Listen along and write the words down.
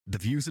The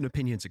views and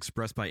opinions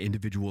expressed by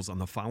individuals on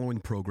the following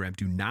program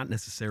do not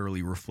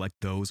necessarily reflect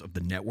those of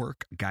the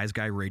network, Guys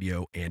Guy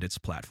Radio, and its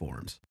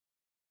platforms.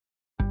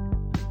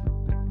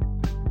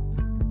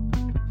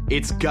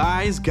 It's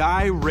Guys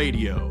Guy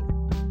Radio.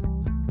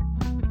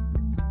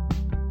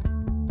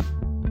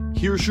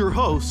 Here's your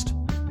host,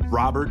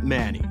 Robert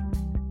Manny.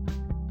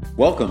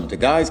 Welcome to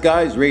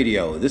Guys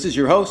Radio. This is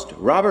your host,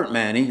 Robert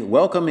Manny,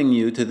 welcoming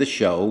you to the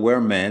show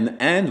where men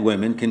and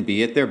women can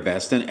be at their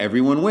best and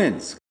everyone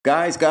wins.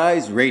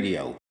 Guys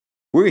Radio.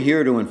 We're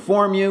here to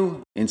inform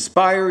you,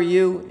 inspire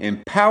you,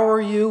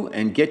 empower you,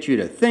 and get you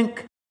to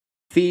think,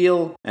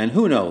 feel, and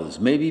who knows,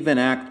 maybe even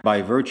act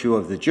by virtue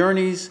of the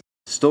journeys,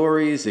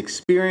 stories,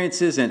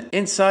 experiences, and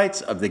insights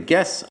of the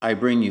guests I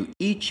bring you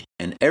each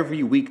and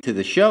every week to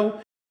the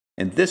show.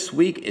 And this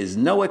week is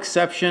no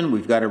exception.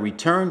 We've got a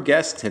return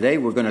guest. Today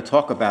we're going to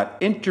talk about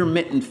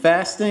intermittent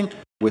fasting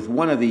with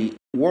one of the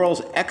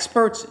world's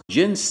experts,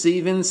 Gin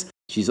Stephens.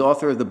 She's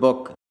author of the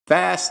book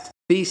Fast,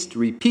 Feast,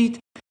 Repeat,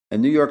 a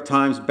New York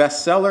Times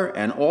bestseller.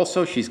 And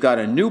also she's got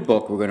a new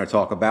book we're going to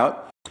talk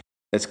about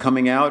that's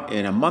coming out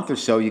in a month or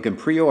so. You can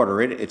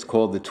pre-order it. It's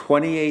called the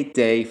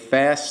 28-Day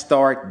Fast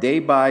Start Day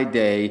by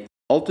Day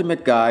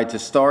Ultimate Guide to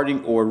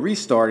Starting or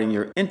Restarting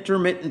Your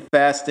Intermittent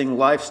Fasting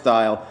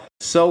Lifestyle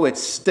so it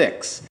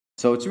sticks.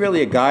 So it's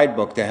really a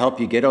guidebook to help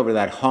you get over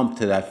that hump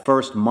to that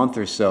first month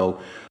or so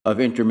of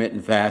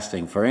intermittent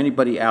fasting. For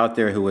anybody out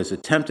there who has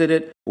attempted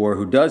it or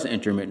who does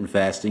intermittent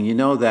fasting, you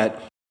know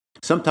that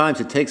sometimes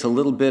it takes a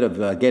little bit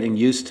of getting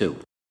used to.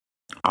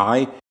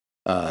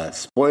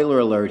 Spoiler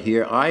alert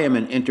here, I am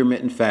an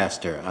intermittent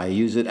faster. I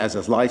use it as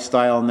a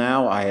lifestyle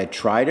now. I had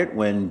tried it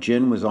when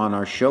Gin was on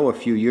our show a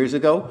few years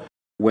ago,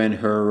 when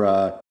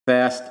her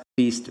Fast,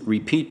 Feast,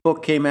 Repeat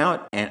book came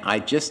out, and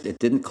it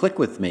didn't click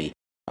with me.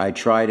 I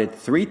tried it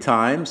 3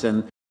 times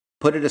and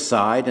put it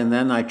aside, and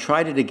then I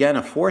tried it again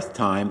a 4th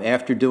time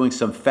after doing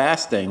some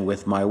fasting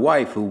with my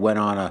wife, who went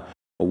on a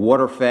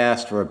water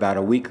fast for about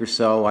a week or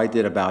so. I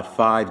did about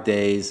 5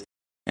 days,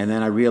 and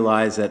then I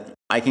realized that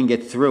I can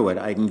get through it.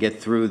 I can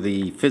get through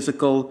the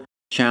physical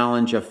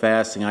challenge of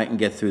fasting. I can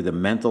get through the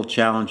mental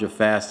challenge of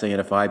fasting,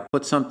 and if I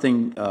put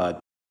something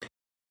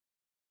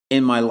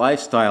in my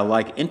lifestyle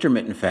like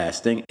intermittent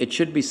fasting, it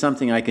should be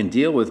something I can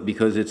deal with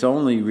because it's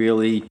only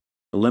really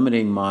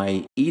limiting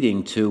my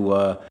eating to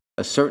a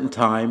certain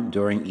time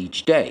during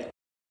each day.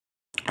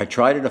 I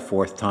tried it a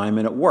 4th time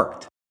and it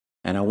worked.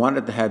 And I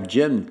wanted to have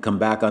Jim come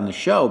back on the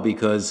show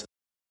because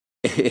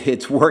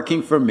it's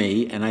working for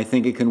me, and I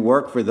think it can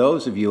work for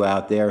those of you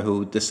out there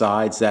who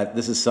decides that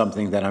this is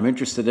something that I'm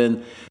interested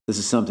in, this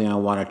is something I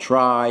want to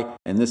try,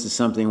 and this is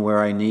something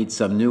where I need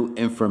some new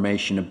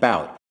information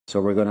about. So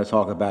we're going to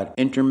talk about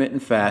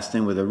intermittent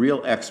fasting with a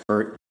real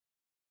expert,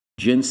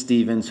 Gin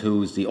Stephens,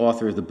 who's the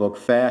author of the book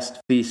Fast,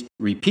 Feast,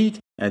 Repeat,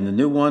 and the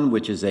new one,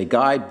 which is a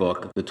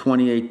guidebook, the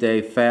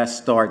 28-Day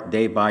Fast Start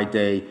Day by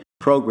Day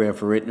program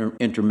for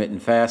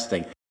intermittent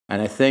fasting.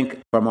 And I think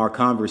from our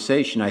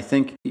conversation, I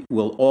think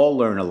we'll all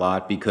learn a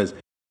lot because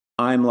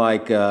I'm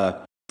like, I'm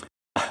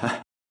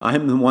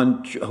the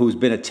one who's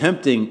been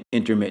attempting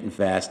intermittent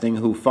fasting,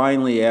 who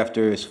finally,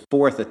 after his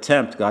 4th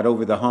attempt, got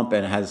over the hump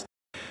and has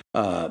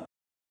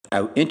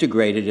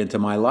integrated into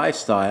my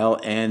lifestyle,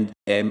 and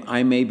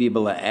I may be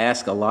able to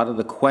ask a lot of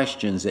the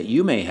questions that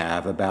you may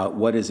have about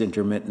what is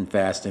intermittent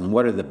fasting,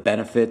 what are the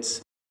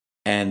benefits,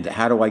 and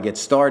how do I get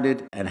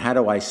started, and how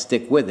do I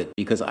stick with it?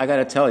 Because I got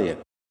to tell you,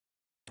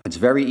 it's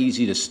very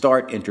easy to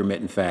start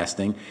intermittent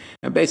fasting,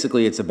 and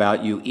basically it's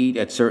about you eat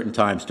at certain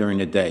times during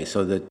the day.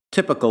 So the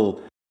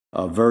typical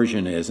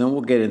version is, and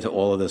we'll get into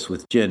all of this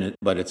with Gin,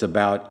 but it's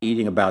about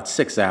eating about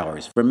 6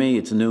 hours. For me,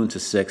 it's noon to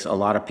 6. A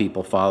lot of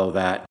people follow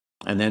that.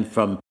 And then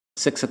from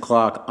 6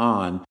 o'clock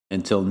on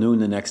until noon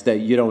the next day,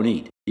 you don't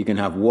eat. You can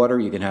have water,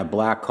 you can have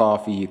black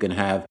coffee, you can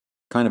have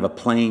kind of a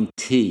plain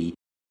tea,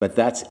 but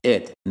that's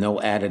it. No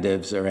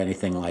additives or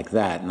anything like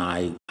that.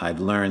 And I've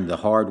learned the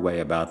hard way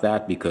about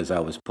that because I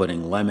was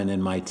putting lemon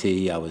in my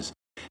tea, I was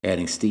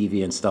adding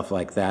stevia and stuff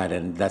like that,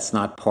 and that's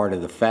not part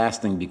of the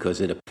fasting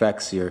because it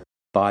affects your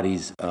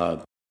body's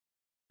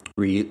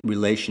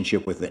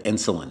relationship with the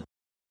insulin.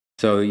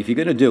 So if you're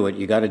going to do it,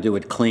 you got to do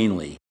it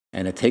cleanly.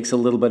 And it takes a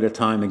little bit of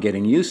time of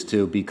getting used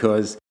to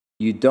because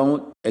you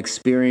don't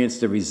experience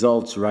the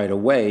results right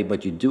away,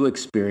 but you do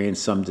experience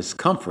some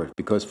discomfort.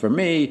 Because for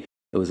me,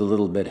 it was a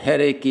little bit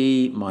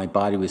headachy. My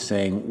body was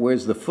saying,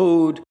 where's the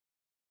food?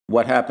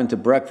 What happened to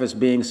breakfast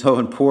being so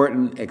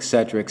important, et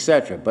cetera, et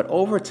cetera. But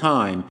over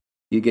time,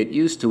 you get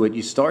used to it.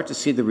 You start to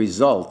see the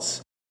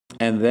results.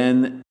 And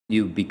then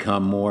you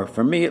become more,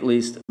 for me at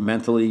least,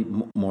 mentally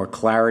more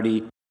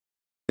clarity,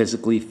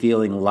 physically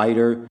feeling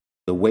lighter.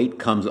 The weight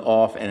comes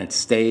off and it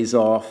stays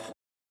off.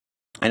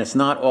 And it's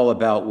not all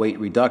about weight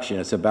reduction.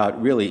 It's about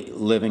really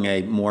living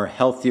a more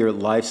healthier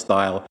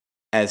lifestyle,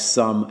 as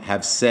some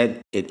have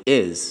said it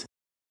is.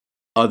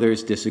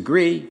 Others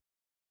disagree.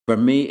 For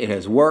me, it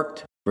has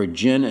worked. For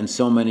Gin and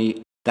so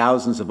many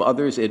thousands of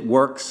others, it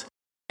works.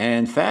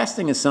 And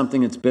fasting is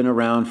something that's been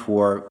around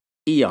for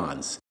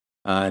eons.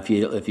 If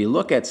you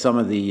look at some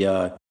of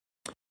the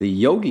the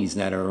yogis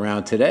that are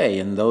around today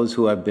and those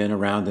who have been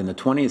around in the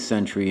 20th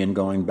century and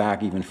going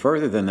back even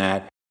further than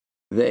that,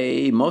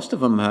 most of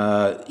them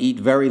eat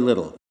very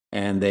little,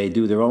 and they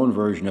do their own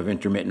version of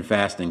intermittent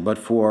fasting. But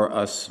for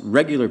us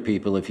regular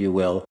people, if you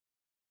will,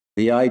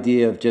 the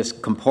idea of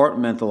just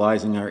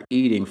compartmentalizing our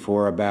eating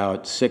for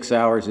about 6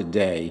 hours a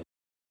day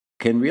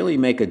can really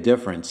make a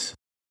difference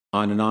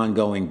on an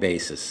ongoing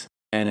basis.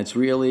 And it's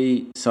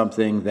really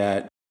something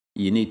that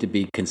you need to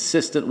be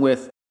consistent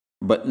with,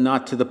 but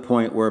not to the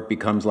point where it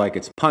becomes like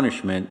it's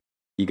punishment.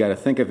 You got to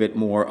think of it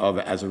more of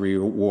as a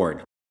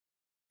reward.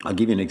 I'll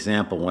give you an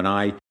example. When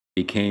I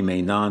became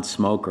a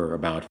non-smoker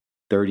about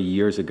 30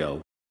 years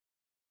ago,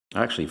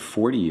 actually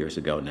 40 years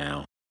ago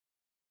now,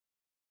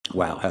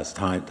 wow, as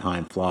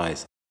time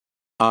flies,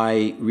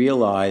 I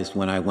realized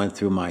when I went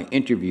through my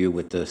interview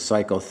with the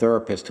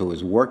psychotherapist who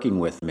was working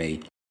with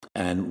me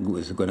and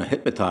was going to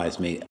hypnotize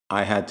me,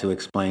 I had to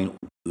explain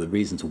the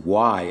reasons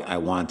why I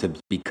wanted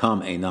to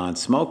become a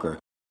non-smoker.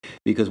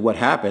 Because what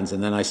happens,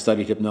 and then I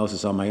studied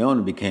hypnosis on my own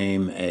and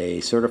became a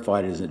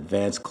certified as an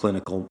advanced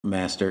clinical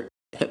master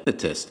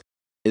hypnotist,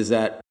 is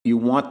that you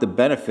want the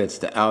benefits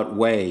to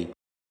outweigh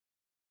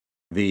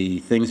the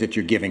things that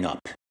you're giving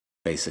up,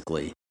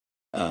 basically.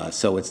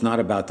 So it's not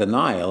about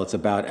denial, it's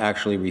about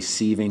actually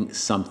receiving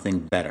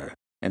something better.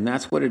 And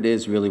that's what it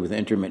is really with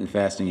intermittent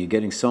fasting. You're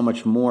getting so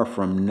much more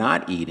from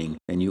not eating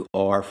than you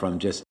are from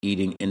just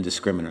eating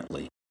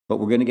indiscriminately. But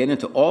we're going to get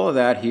into all of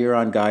that here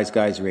on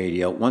Guys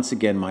Radio. Once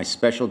again, my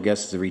special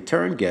guest is a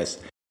return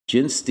guest,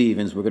 Jen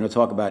Stevens. We're going to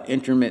talk about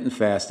intermittent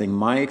fasting,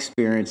 my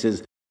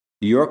experiences,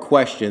 your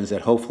questions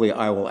that hopefully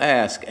I will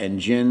ask, and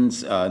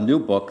Jen's new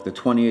book, the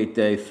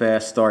 28-Day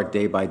Fast Start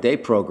Day by Day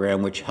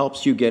program, which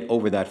helps you get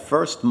over that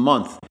first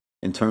month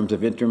in terms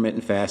of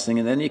intermittent fasting.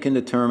 And then you can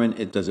determine,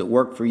 does it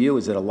work for you?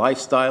 Is it a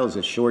lifestyle? Is it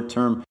a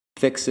short-term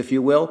fix, if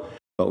you will?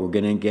 But we're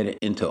going to get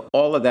into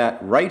all of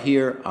that right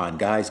here on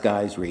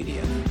Guys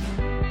Radio.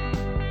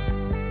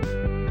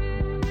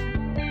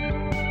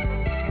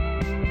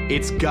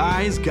 It's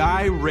Guys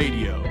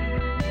Radio.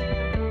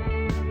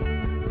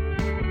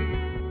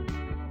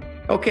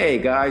 Okay,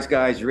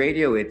 Guys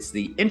Radio, it's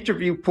the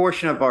interview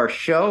portion of our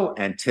show,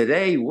 and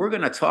today we're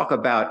going to talk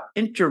about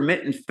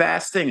intermittent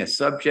fasting, a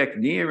subject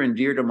near and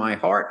dear to my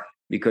heart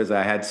because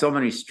I had so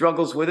many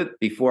struggles with it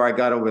before I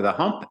got over the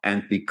hump,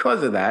 and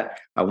because of that,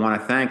 I want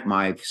to thank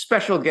my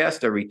special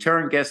guest, a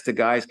return guest to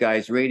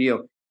Guys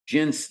Radio,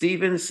 Jen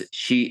Stevens.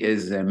 She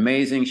is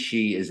amazing.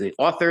 She is the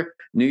author,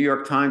 New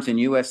York Times and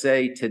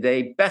USA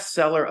Today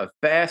bestseller of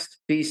Fast,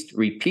 Feast,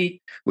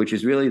 Repeat, which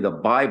is really the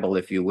Bible,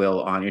 if you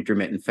will, on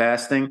intermittent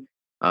fasting.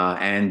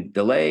 And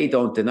Delay,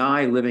 Don't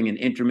Deny, Living an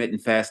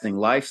Intermittent Fasting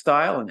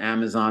Lifestyle, an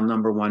Amazon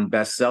 #1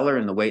 bestseller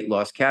in the weight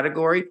loss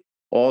category.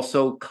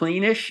 Also,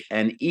 Cleanish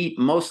and Eat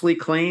Mostly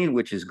Clean,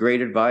 which is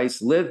great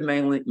advice. Live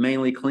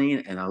mainly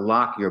clean and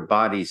unlock your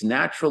body's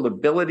natural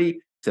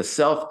ability to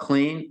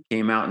self-clean,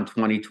 came out in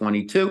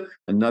 2022.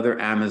 Another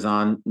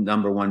Amazon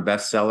 #1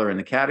 bestseller in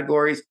the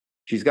categories.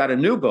 She's got a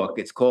new book.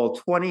 It's called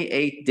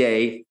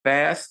 28-Day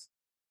Fast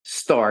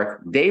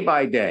Start Day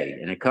by Day,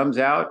 and it comes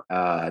out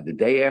the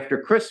day after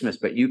Christmas,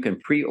 but you can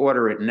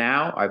pre-order it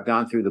now. I've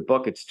gone through the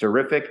book. It's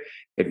terrific.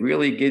 It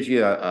really gives you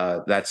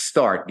that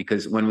start,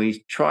 because when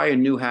we try a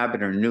new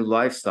habit or a new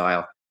lifestyle,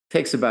 it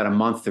takes about a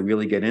month to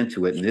really get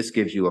into it, and this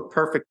gives you a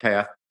perfect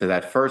path to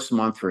that first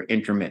month for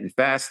intermittent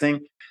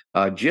fasting.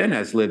 Jen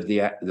has lived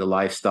the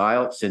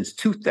lifestyle since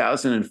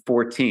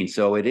 2014,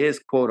 so it is,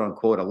 quote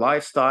unquote, a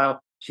lifestyle.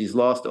 She's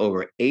lost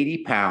over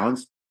 80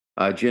 pounds.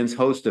 Jen's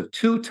host of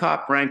 2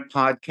 top-ranked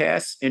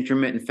podcasts,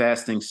 Intermittent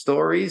Fasting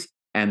Stories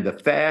and the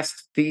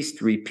Fast,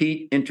 Feast,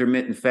 Repeat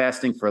Intermittent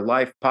Fasting for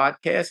Life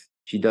podcast.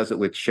 She does it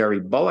with Sherry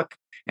Bullock,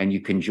 and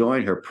you can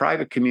join her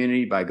private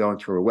community by going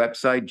to her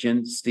website,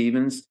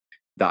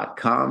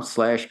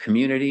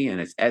 jenstevens.com/community, and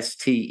it's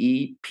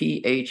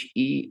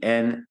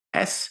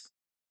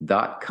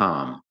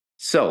STEPHENS.com.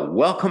 So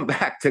welcome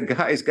back to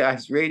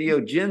Guys Radio.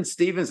 Jen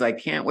Stevens, I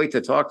can't wait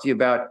to talk to you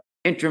about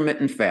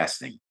intermittent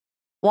fasting.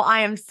 Well, I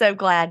am so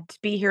glad to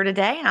be here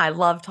today, and I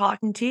love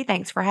talking to you.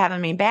 Thanks for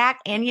having me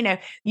back. And,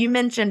 you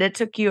mentioned it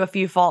took you a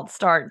few false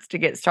starts to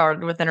get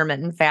started with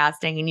intermittent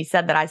fasting, and you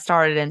said that I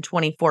started in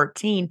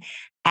 2014.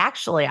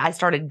 Actually, I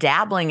started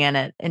dabbling in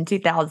it in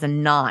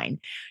 2009.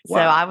 Wow.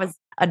 So I was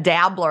a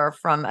dabbler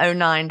from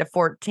 2009 to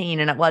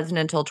 14, and it wasn't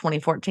until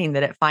 2014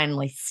 that it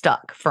finally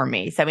stuck for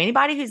me. So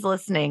anybody who's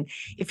listening,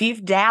 if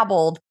you've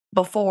dabbled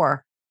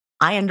before,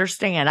 I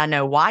understand. I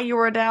know why you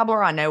were a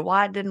dabbler. I know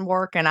why it didn't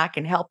work, and I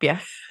can help you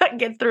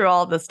get through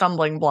all the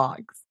stumbling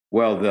blocks.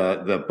 Well,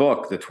 the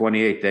book, the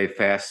 28-Day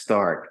Fast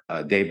Start,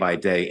 Day by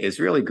Day, is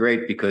really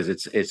great because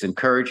it's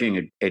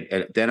encouraging. It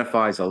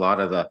identifies a lot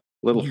of the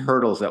little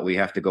hurdles that we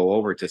have to go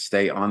over to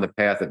stay on the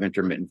path of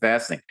intermittent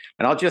fasting.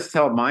 And I'll just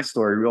tell my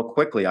story real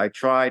quickly. I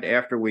tried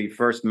after we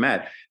first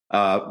met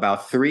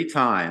about 3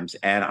 times,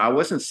 and I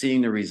wasn't seeing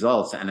the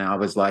results. And I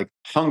was like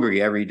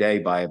hungry every day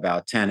by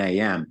about 10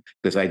 a.m.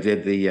 because I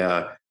did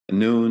the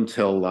noon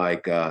till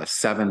like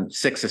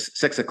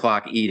 6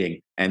 o'clock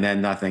eating, and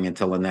then nothing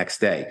until the next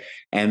day.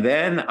 And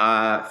then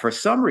for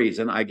some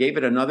reason, I gave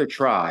it another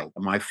try,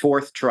 my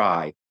fourth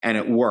try, and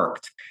it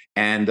worked.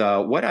 And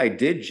what I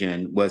did,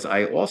 Jen, was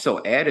I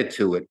also added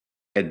to it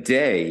a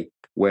day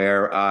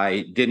where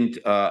I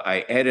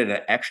added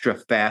an extra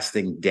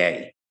fasting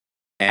day.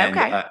 And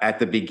Okay. at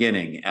the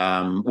beginning,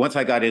 once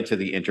I got into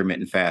the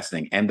intermittent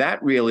fasting, and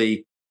that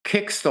really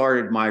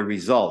kickstarted my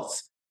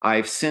results.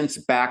 I've since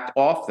backed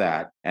off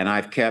that, and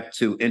I've kept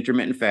to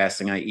intermittent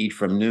fasting. I eat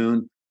from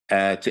noon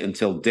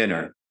until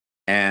dinner,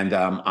 and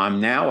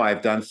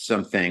I've done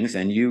some things,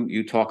 and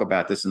you talk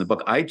about this in the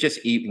book. I just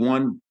eat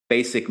one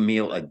basic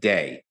meal a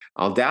day.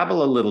 I'll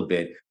dabble a little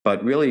bit,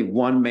 but really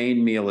one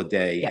main meal a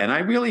day. Yeah.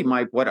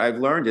 And what I've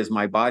learned is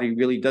my body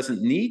really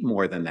doesn't need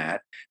more than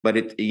that.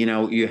 But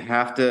you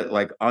have to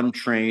like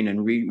untrain and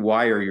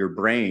rewire your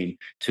brain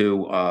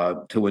to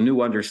a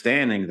new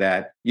understanding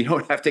that you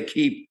don't have to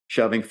keep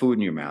shoving food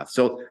in your mouth.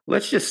 So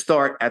let's just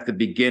start at the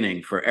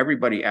beginning for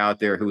everybody out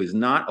there who is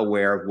not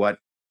aware of what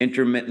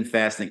intermittent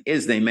fasting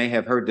is. They may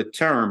have heard the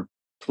term.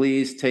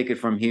 Please take it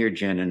from here,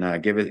 Jen,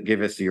 and give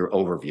us your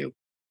overview.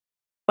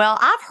 Well,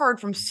 I've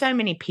heard from so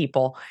many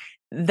people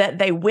that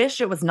they wish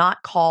it was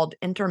not called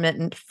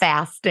intermittent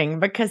fasting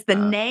because the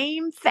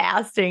name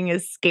fasting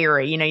is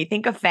scary. You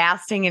think of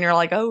fasting and you're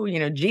like, oh,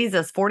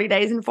 Jesus, 40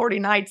 days and 40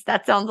 nights.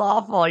 That sounds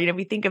awful.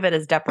 We think of it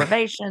as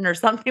deprivation or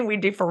something we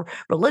do for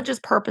religious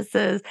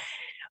purposes.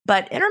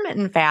 But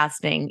intermittent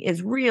fasting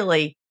is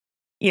really,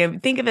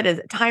 think of it as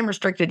time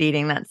restricted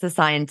eating. That's the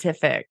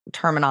scientific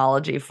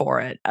terminology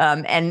for it.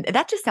 And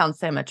that just sounds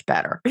so much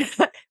better.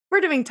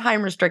 We're doing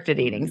time restricted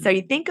eating. So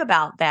you think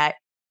about that.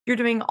 You're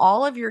doing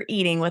all of your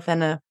eating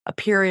within a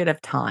period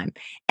of time.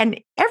 And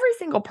every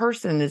single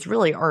person is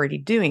really already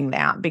doing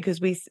that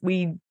because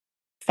we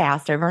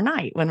fast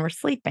overnight when we're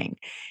sleeping.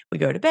 We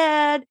go to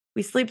bed,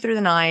 we sleep through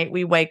the night,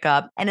 we wake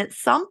up, and at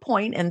some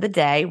point in the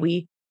day,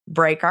 we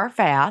break our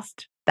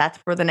fast. That's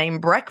where the name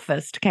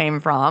breakfast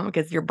came from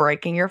because you're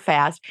breaking your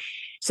fast.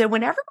 So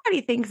when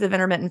everybody thinks of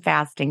intermittent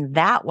fasting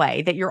that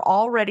way, that you're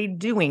already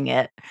doing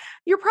it,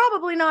 you're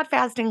probably not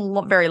fasting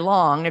very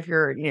long if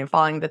you're,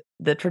 following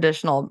the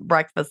traditional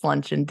breakfast,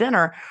 lunch, and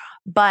dinner.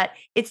 But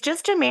it's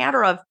just a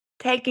matter of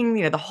taking,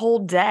 the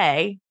whole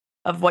day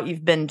of what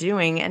you've been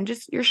doing and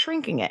just you're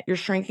shrinking it. You're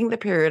shrinking the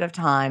period of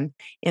time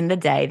in the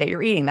day that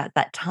you're eating,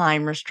 that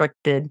time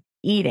restricted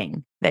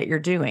eating that you're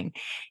doing.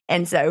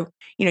 And so,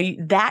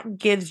 that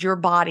gives your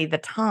body the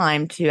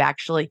time to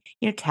actually,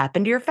 tap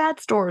into your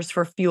fat stores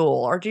for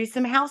fuel or do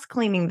some house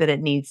cleaning that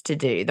it needs to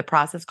do. The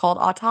process called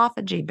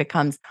autophagy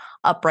becomes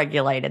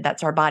upregulated.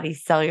 That's our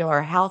body's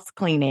cellular house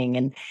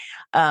cleaning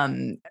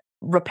and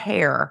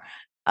repair.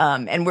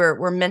 And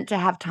we're meant to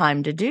have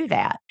time to do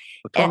that.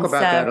 We'll talk And about so,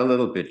 that a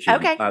little bit, Jen,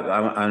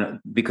 okay.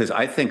 because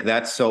I think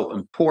that's so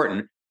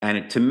important.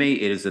 And to me,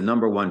 it is the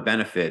number one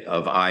benefit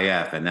of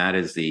IF, and that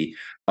is the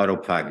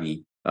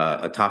autophagy.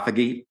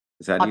 Autophagy?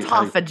 Is that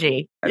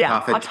Autophagy.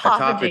 Yeah. Autophagy.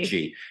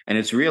 autophagy? And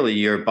it's really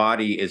your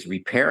body is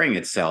repairing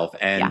itself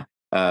and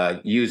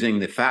using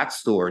the fat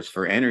stores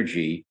for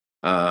energy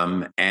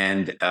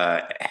and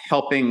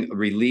helping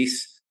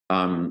release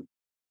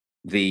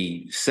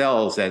the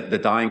cells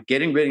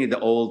getting rid of the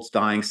old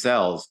dying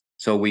cells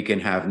so we can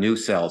have new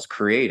cells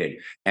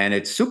created. And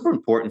it's super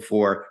important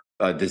for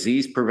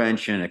disease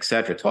prevention, et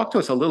cetera. Talk to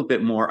us a little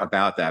bit more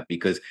about that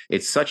because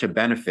it's such a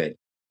benefit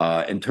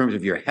in terms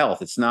of your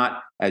health. It's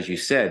not, as you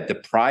said,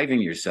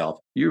 depriving yourself.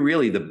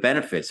 The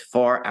benefits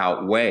far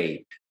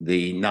outweigh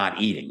the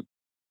not eating.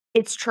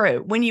 It's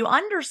true. When you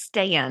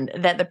understand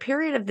that the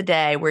period of the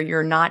day where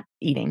you're not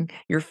eating,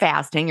 you're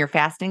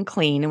fasting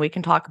clean, and we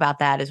can talk about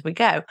that as we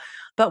go.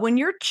 But when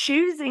you're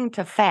choosing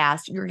to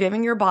fast, you're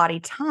giving your body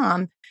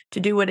time to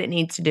do what it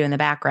needs to do in the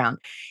background.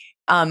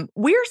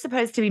 We're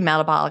supposed to be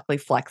metabolically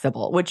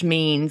flexible, which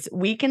means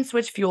we can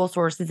switch fuel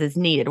sources as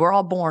needed. We're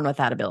all born with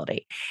that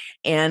ability.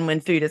 And when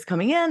food is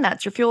coming in,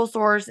 that's your fuel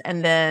source.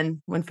 And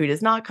then when food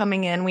is not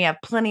coming in, we have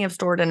plenty of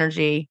stored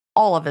energy.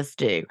 All of us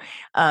do,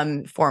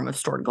 form of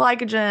stored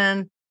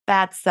glycogen,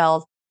 fat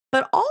cells.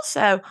 But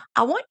also,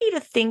 I want you to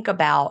think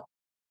about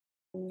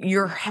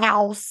your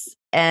house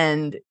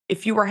and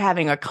if you were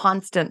having a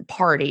constant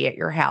party at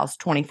your house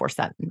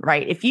 24/7,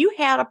 right? If you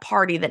had a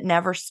party that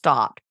never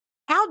stopped,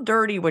 how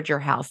dirty would your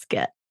house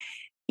get?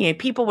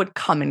 People would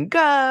come and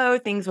go,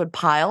 things would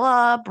pile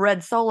up,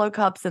 red Solo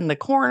cups in the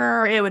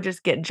corner. It would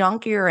just get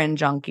junkier and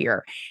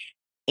junkier.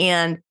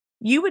 And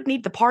you would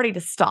need the party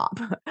to stop.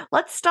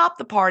 Let's stop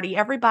the party.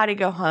 Everybody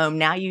go home.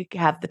 Now you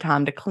have the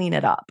time to clean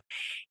it up.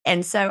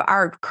 And so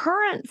our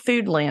current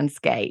food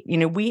landscape,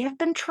 we have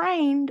been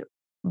trained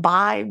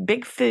by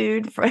big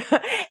food for,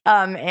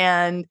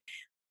 and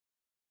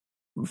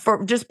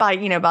for just by,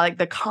 by like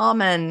the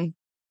common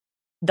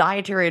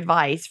dietary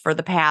advice for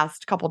the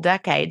past couple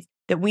decades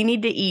that we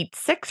need to eat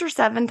 6 or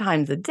 7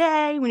 times a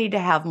day. We need to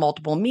have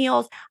multiple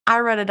meals. I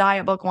read a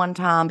diet book one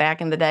time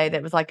back in the day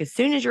that was like, as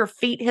soon as your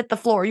feet hit the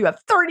floor, you have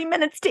 30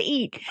 minutes to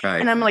eat.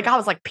 Right. And I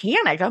was like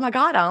panicked. Oh my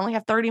God, I only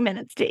have 30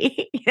 minutes to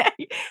eat.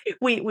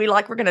 We're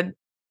going to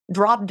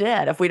drop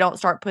dead if we don't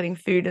start putting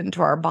food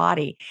into our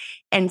body.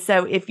 And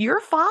so if you're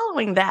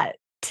following that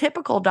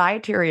typical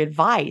dietary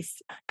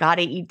advice, got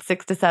to eat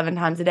 6 to 7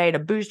 times a day to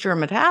boost your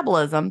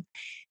metabolism,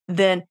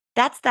 then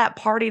that's that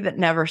party that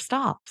never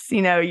stops.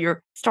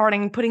 You're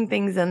starting putting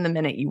things in the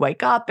minute you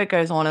wake up, it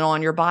goes on and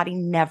on. Your body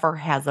never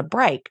has a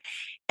break.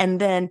 And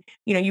then,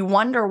 you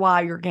wonder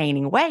why you're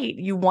gaining weight.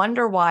 You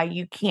wonder why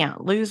you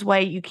can't lose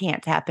weight. You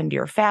can't tap into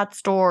your fat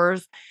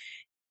stores.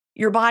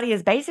 Your body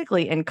is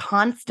basically in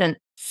constant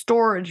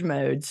storage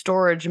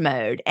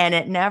mode, and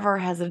it never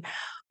has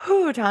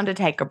time to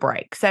take a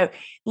break. So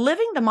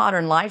living the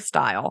modern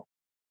lifestyle,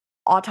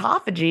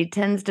 autophagy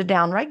tends to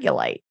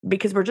downregulate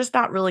because we're just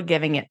not really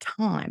giving it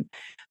time.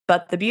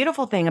 But the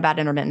beautiful thing about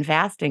intermittent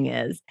fasting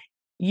is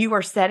you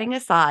are setting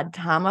aside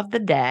time of the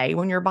day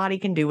when your body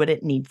can do what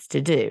it needs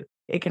to do.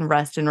 It can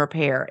rest and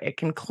repair. It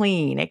can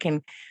clean. It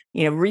can,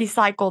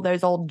 recycle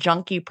those old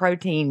junky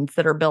proteins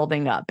that are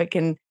building up. It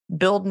can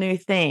build new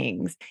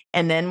things.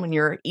 And then when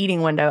your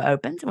eating window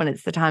opens, when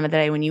it's the time of the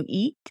day when you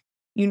eat,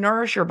 you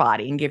nourish your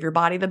body and give your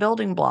body the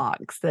building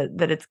blocks that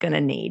it's going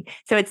to need.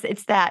 So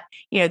it's that,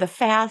 the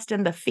fast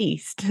and the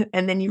feast,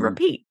 and then you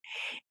repeat.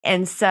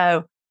 And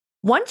so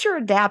once you're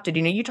adapted,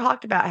 you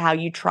talked about how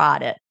you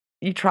tried it.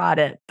 You tried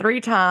it 3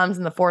 times,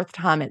 and the 4th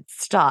time it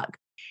stuck.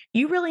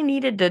 You really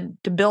needed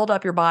to build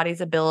up your body's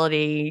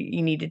ability.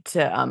 You needed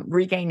to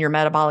regain your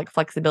metabolic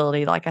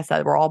flexibility. Like I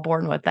said, we're all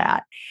born with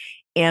that.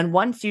 And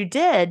once you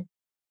did,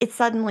 it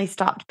suddenly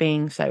stopped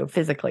being so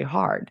physically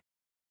hard.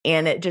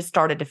 And it just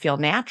started to feel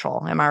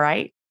natural. Am I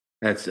right?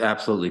 That's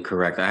absolutely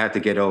correct. I had to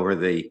get over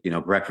the,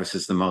 breakfast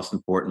is the most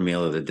important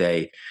meal of the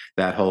day,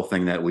 that whole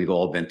thing that we've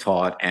all been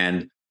taught.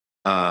 And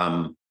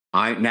I'm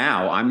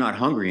not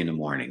hungry in the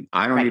morning.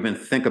 I don't even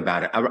think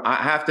about it. I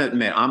have to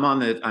admit,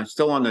 I'm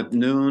still on the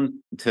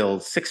noon till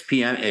 6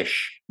 p.m.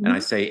 ish. Mm-hmm. And I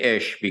say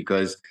ish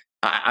because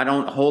I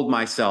don't hold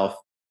myself,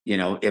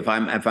 if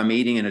I'm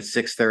eating in at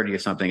 6:30 or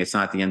something, it's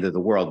not the end of the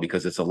world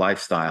because it's a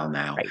lifestyle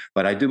now. Right.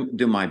 But I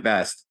do my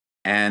best.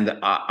 And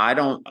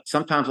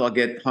sometimes I'll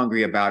get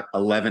hungry about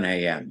 11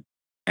 a.m.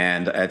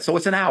 And so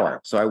it's an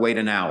hour. So I wait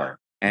an hour.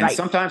 And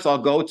sometimes I'll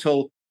go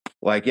till,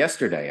 like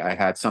yesterday, I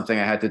had something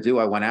I had to do.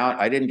 I went out.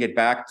 I didn't get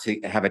back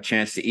to have a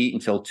chance to eat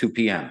until 2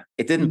 p.m.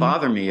 It didn't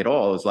bother me at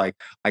all. It was like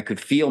I could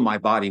feel my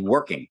body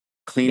working,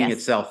 cleaning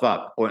itself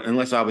up, or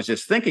unless I was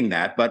just thinking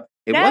that, but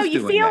it was doing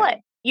that. No, you feel it.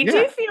 You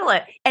do feel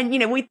it. And,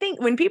 we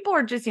think when people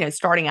are just,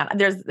 starting out,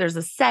 there's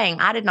a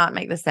saying, I did not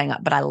make this saying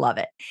up, but I love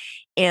it.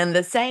 And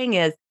the saying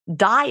is,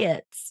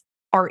 diets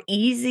are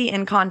easy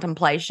in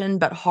contemplation,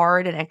 but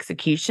hard in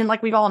execution.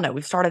 Like we all know,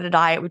 we've started a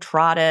diet, we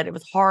tried it. It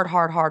was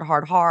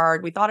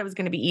hard. We thought it was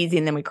going to be easy,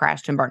 and then we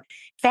crashed and burned.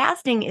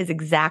 Fasting is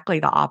exactly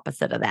the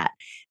opposite of that.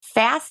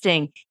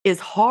 Fasting is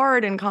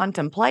hard in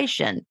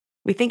contemplation.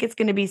 We think it's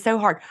going to be so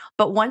hard.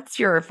 But once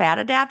you're fat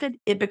adapted,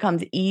 it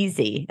becomes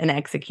easy in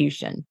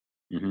execution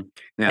in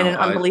an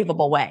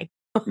unbelievable way.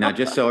 Now,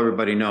 just so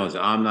everybody knows,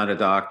 I'm not a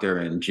doctor,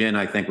 and Jen,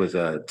 I think, was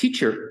a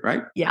teacher,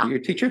 right? Yeah. You're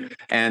a teacher.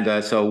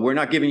 And so we're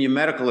not giving you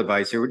medical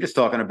advice here. We're just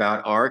talking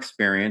about our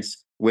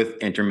experience with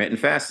intermittent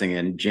fasting.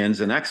 And Jen's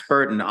an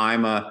expert, and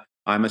I'm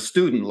a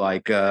student,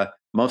 like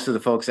most of the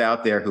folks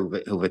out there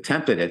who've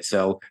attempted it.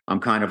 So I'm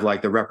kind of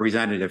like the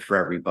representative for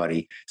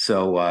everybody.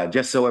 So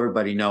just so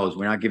everybody knows,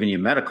 we're not giving you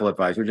medical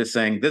advice. We're just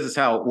saying this is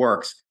how it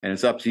works, and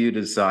it's up to you to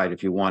decide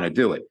if you want to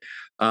do it.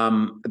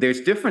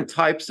 There's different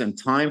types and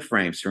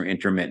timeframes for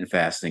intermittent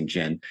fasting,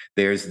 Jen.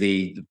 There's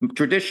the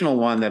traditional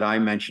one that I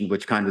mentioned,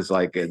 which kind of is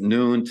like at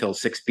noon till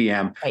 6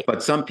 p.m. Right.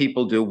 But some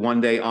people do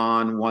one day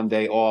on, one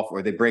day off,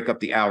 or they break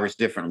up the hours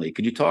differently.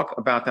 Could you talk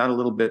about that a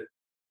little bit?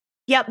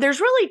 Yeah, there's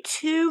really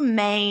 2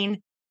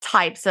 main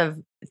types of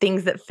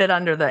things that fit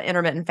under the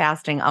intermittent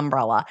fasting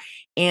umbrella.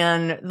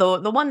 And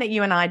the one that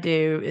you and I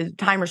do is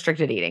time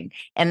restricted eating.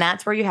 And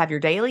that's where you have your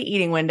daily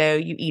eating window.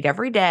 You eat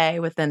every day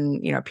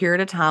within, a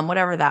period of time,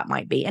 whatever that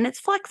might be. And it's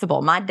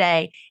flexible. My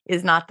day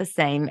is not the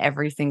same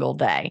every single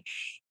day.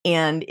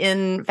 And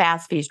in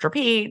Fast, Feast,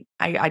 Repeat,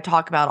 I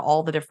talk about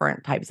all the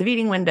different types of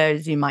eating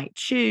windows you might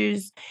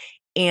choose.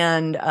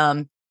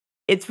 And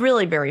it's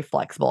really very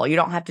flexible. You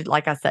don't have to,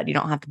 like I said, you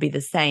don't have to be the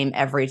same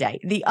every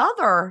day. The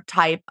other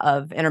type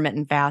of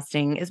intermittent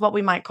fasting is what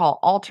we might call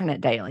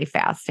alternate daily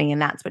fasting.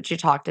 And that's what you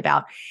talked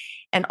about.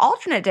 And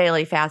alternate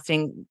daily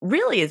fasting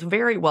really is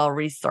very well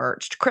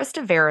researched.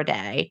 Krista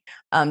Verde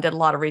did a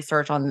lot of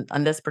research on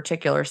this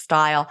particular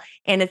style.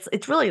 And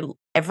it's really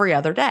every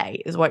other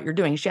day is what you're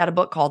doing. She had a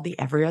book called The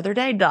Every Other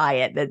Day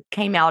Diet that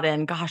came out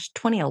in,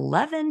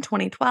 2011,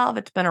 2012.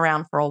 It's been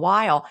around for a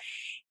while.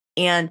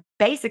 And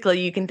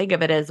basically, you can think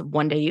of it as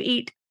one day you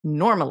eat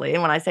normally.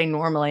 And when I say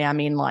normally, I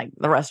mean like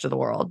the rest of the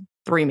world,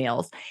 3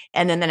 meals.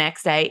 And then the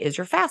next day is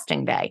your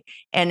fasting day.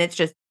 And it's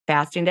just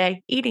fasting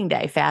day, eating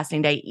day,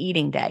 fasting day,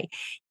 eating day.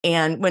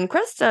 And when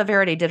Krista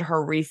Verity did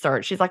her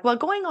research, she's like, well,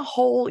 going a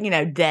whole,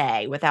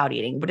 day without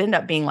eating would end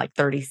up being like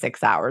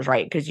 36 hours,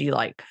 right? Because you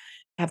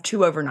have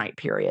 2 overnight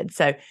periods.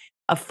 So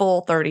a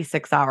full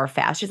 36-hour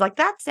fast. She's like,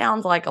 that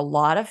sounds like a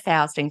lot of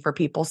fasting for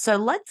people. So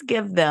let's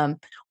give them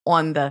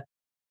on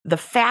the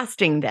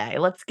fasting day,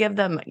 let's give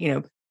them,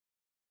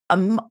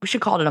 we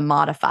should call it a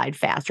modified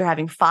fast. You're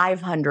having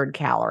 500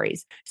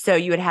 calories. So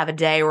you would have a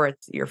day where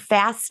you're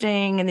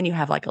fasting, and then you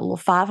have like a little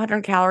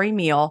 500 calorie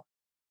meal,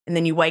 and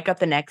then you wake up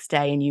the next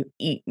day and you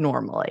eat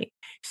normally.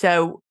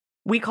 So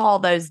we call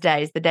those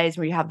days, the days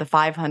where you have the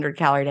 500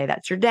 calorie day,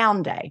 that's your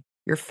down day.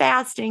 You're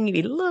fasting, you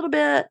eat a little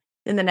bit,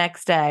 then the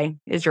next day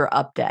is your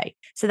up day.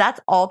 So that's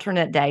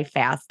alternate day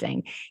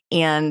fasting.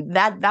 And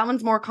that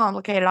one's more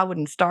complicated. I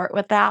wouldn't start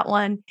with that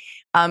one.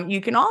 You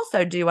can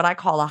also do what I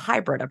call a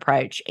hybrid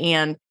approach,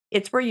 and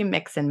it's where you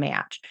mix and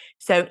match.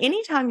 So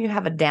anytime you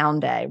have a down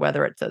day,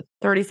 whether it's a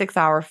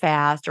 36-hour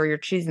fast or you're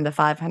choosing the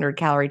 500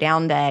 calorie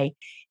down day,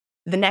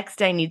 the next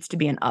day needs to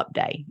be an up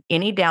day.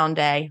 Any down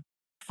day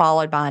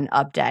followed by an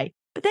up day.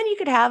 But then you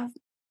could have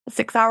a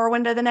 6-hour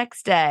window the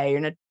next day,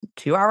 and a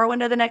 2-hour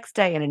window the next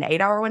day, and an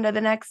 8-hour window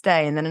the next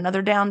day, and then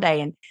another down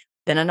day, and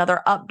then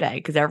another up day,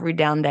 because every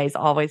down day is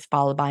always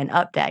followed by an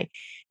up day.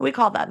 We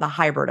call that the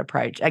hybrid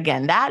approach.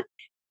 Again, that's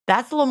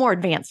a little more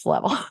advanced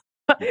level.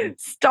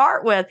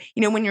 Start with,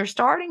 when you're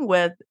starting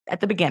with at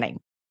the beginning,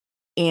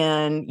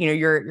 and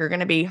you're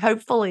going to be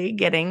hopefully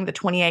getting the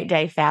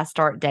 28-day fast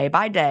start day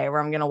by day, where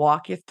I'm going to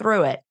walk you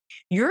through it.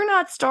 You're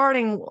not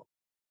starting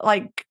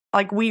like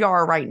we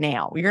are right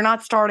now. You're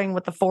not starting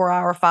with the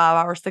 4-hour,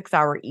 5-hour,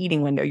 6-hour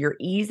eating window. You're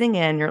easing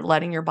in, you're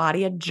letting your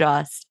body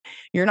adjust.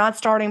 You're not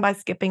starting by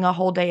skipping a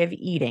whole day of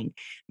eating.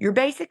 You're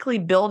basically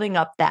building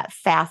up that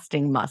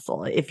fasting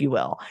muscle, if you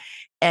will.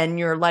 And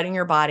you're letting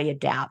your body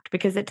adapt,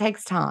 because it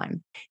takes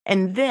time.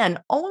 And then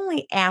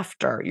only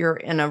after you're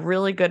in a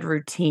really good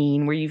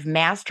routine where you've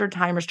mastered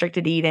time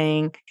restricted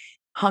eating,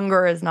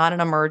 hunger is not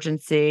an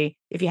emergency.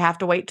 If you have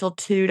to wait till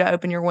 2 to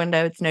open your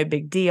window, it's no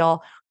big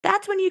deal.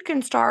 That's when you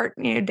can start,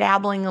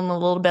 dabbling in a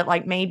little bit,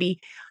 like maybe,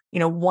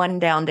 one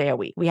down day a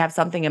week. We have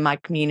something in my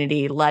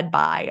community led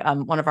by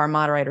one of our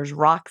moderators,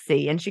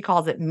 Roxy, and she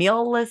calls it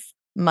mealless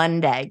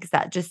Monday, because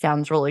that just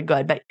sounds really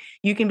good. But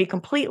you can be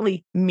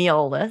completely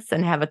mealless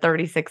and have a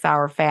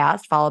 36-hour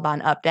fast followed by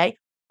an up day,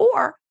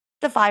 or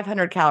the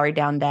 500 calorie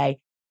down day.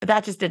 But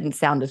that just didn't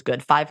sound as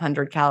good.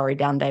 500 calorie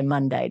down day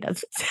Monday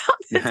doesn't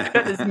sound as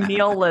good as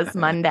mealless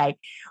Monday.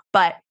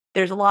 But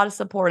there's a lot of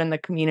support in the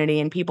community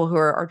and people who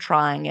are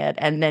trying it.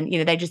 And then,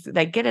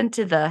 they get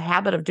into the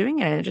habit of doing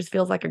it, and it just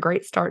feels like a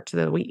great start to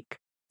the week.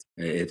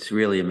 It's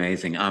really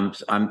amazing.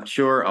 I'm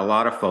sure a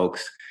lot of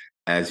folks,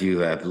 as you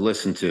have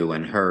listened to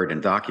and heard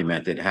and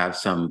documented, have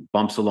some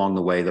bumps along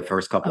the way the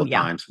first couple Oh, of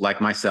yeah. times,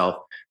 like myself,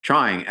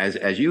 trying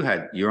as you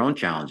had your own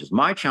challenges.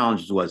 My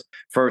challenges was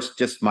first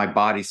just my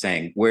body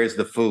saying, "Where's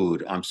the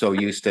food? I'm so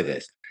used to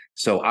this."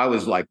 So I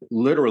was like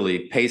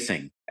literally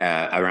pacing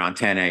around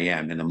 10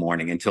 a.m. in the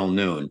morning until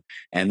noon.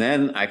 And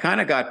then I kind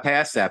of got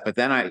past that. But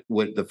then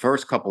with the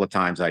first couple of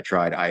times I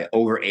tried, I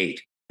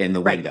overate in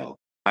the Right. window.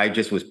 I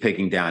just was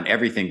picking down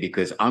everything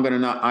because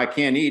I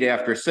can't eat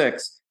after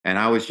 6. And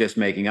I was just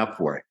making up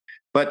for it.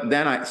 But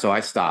then I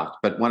stopped.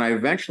 But when I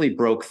eventually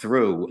broke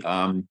through,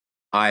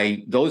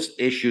 those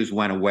issues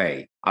went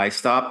away. I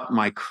stopped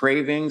my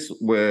cravings.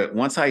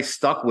 Once I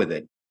stuck with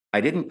it,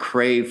 I didn't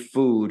crave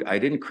food. I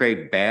didn't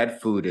crave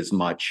bad food as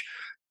much.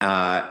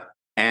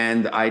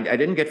 And I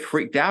didn't get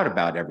freaked out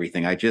about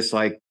everything. I just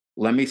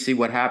let me see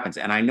what happens.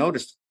 And I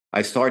noticed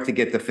I started to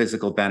get the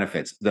physical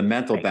benefits, the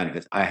mental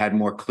benefits. I had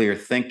more clear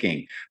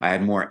thinking. I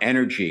had more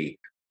energy.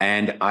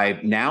 And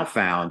I've now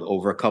found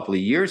over a couple of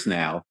years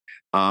now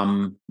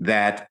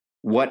that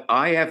what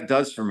IF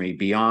does for me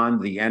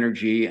beyond the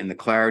energy and the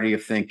clarity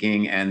of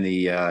thinking and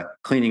the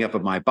cleaning up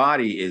of my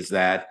body is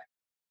that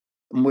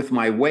with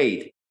my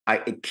weight,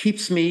 it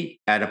keeps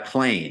me at a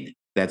plane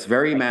that's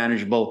very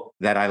manageable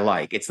that I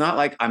like. It's not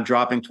like I'm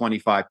dropping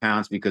 25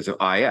 pounds because of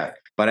IF,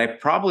 but I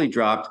probably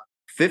dropped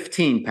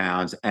 15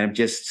 pounds and have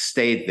just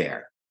stayed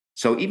there.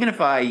 So even if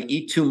I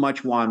eat too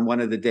much on one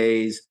of the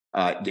days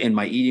in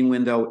my eating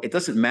window, it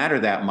doesn't matter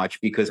that much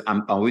because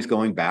I'm always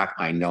going back.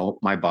 I know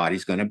my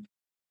body's going to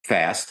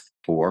fast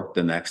for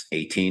the next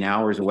 18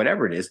 hours or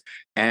whatever it is.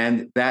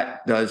 And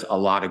that does a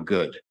lot of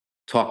good.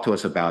 Talk to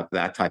us about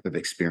that type of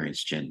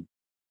experience, Jen.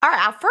 All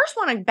right, I first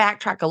want to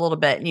backtrack a little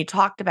bit. And you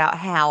talked about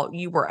how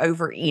you were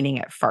overeating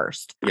at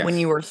first when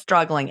you were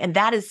struggling. And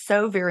that is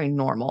so very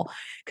normal.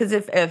 Because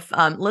if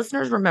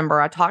listeners remember,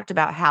 I talked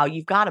about how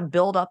you've got to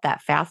build up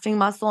that fasting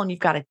muscle and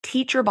you've got to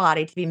teach your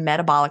body to be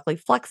metabolically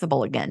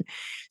flexible again.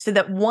 So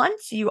that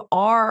once you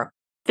are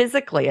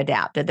physically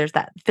adapted, there's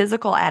that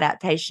physical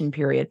adaptation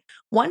period.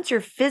 Once you're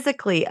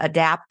physically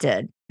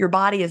adapted, your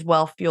body is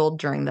well fueled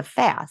during the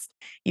fast.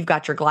 You've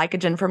got your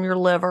glycogen from your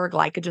liver,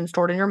 glycogen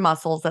stored in your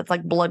muscles. That's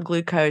like blood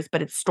glucose,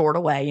 but it's stored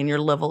away in your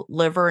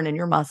liver and in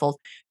your muscles.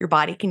 Your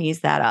body can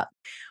use that up.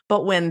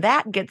 But when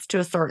that gets to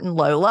a certain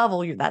low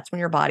level, that's when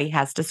your body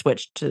has to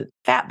switch to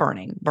fat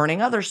burning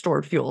other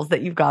stored fuels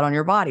that you've got on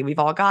your body. We've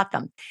all got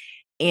them.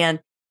 And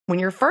when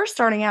you're first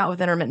starting out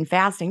with intermittent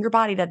fasting, your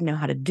body doesn't know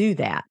how to do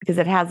that because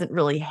it hasn't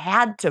really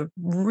had to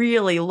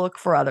really look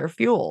for other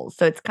fuels.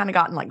 So it's kind of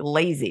gotten like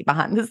lazy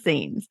behind the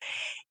scenes.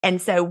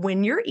 And so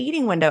when your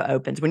eating window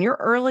opens, when you're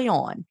early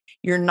on,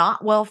 you're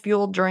not well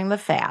fueled during the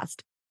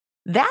fast,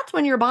 that's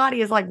when your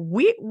body is like,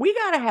 we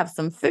got to have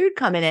some food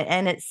coming in,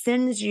 and it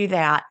sends you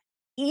that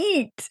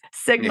eat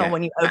signal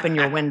when you open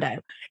your window.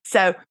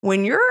 So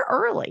when you're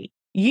early,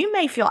 you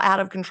may feel out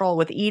of control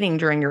with eating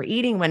during your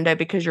eating window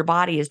because your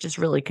body is just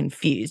really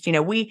confused.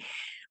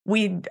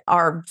 We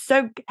are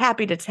so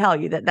happy to tell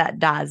you that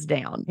dies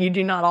down. You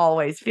do not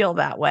always feel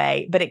that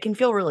way, but it can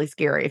feel really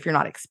scary if you're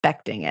not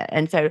expecting it.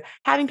 And so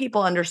having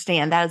people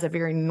understand that is a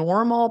very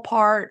normal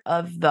part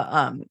of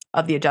the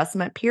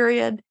adjustment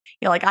period.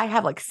 Like I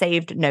have like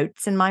saved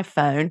notes in my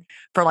phone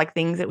for like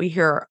things that we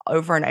hear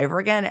over and over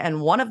again.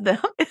 And one of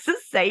them is a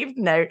saved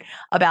note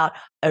about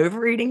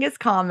overeating is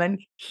common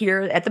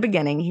here at the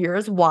beginning.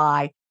 Here's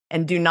why.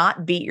 And do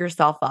not beat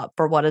yourself up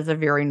for what is a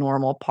very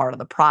normal part of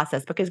the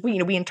process, because we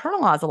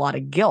internalize a lot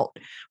of guilt.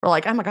 We're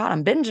like, oh my God,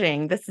 I'm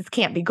binging. This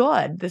can't be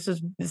good. This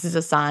is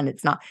a sign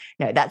it's not.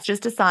 No, that's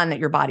just a sign that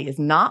your body is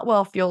not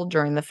well fueled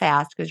during the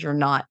fast because you're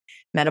not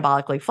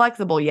metabolically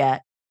flexible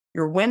yet.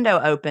 Your window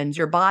opens,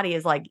 your body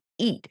is like,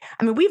 eat.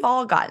 I mean, we've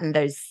all gotten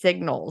those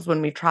signals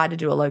when we've tried to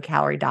do a low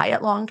calorie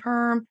diet long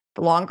term.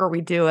 The longer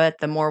we do it,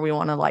 the more we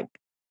want to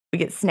we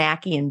get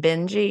snacky and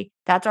bingey.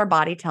 That's our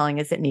body telling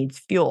us it needs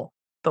fuel.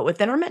 But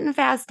with intermittent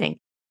fasting,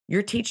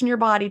 you're teaching your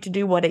body to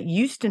do what it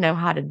used to know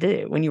how to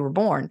do when you were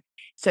born.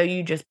 So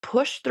you just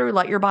push through,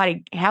 let your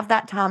body have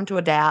that time to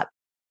adapt.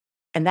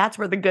 And that's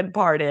where the good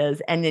part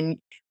is. And then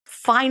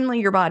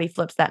finally, your body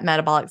flips that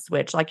metabolic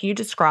switch. Like you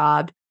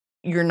described,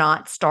 you're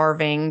not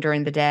starving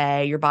during the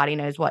day. Your body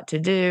knows what to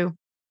do.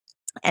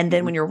 And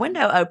then when your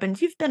window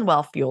opens, you've been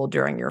well fueled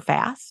during your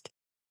fast.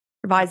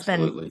 Your body's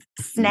been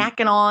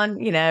snacking on,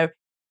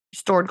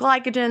 stored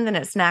glycogen, then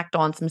it snacked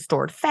on some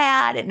stored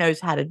fat. It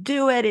knows how to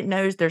do it. It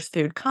knows there's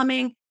food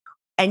coming.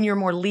 And you're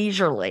more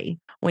leisurely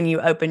when you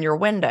open your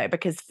window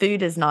because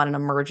food is not an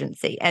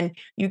emergency. And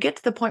you get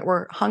to the point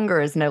where hunger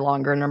is no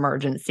longer an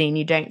emergency and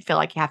you don't feel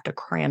like you have to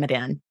cram it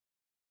in.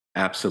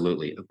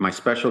 Absolutely. My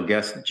special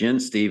guest, Jen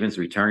Stevens,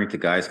 returning to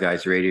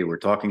Guys Radio. We're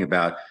talking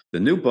about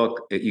the new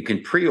book. You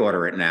can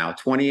pre-order it now,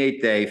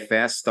 28-day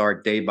fast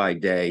start day by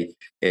day.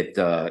 It's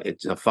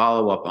a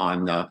follow-up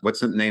on, what's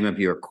the name of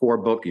your core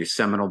book, your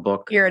seminal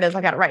book? Here it is.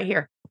 I got it right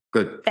here.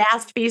 Good.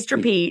 Fast, Feast,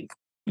 Repeat.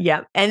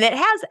 Yep. And it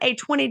has a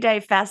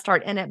 20-day fast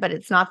start in it, but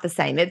it's not the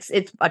same. It's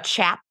a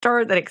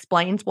chapter that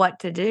explains what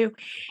to do.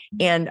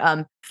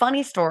 And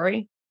funny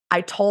story, I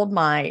told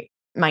my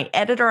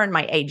editor and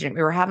my agent,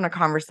 we were having a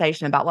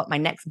conversation about what my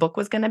next book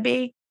was going to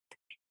be.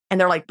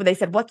 And they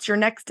said, what's your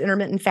next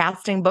intermittent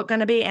fasting book going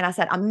to be? And I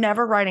said, I'm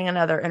never writing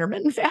another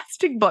intermittent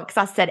fasting book.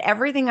 Because I said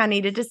everything I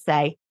needed to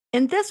say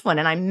in this one,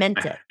 and I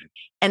meant it.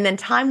 And then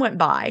time went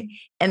by,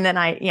 and then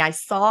I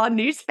saw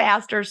news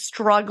fasters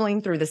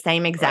struggling through the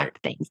same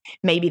exact things.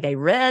 Maybe they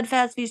read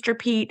Fast, Feast,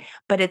 Repeat,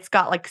 but it's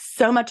got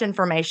so much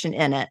information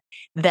in it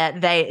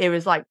that it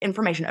was like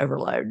information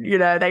overload.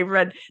 They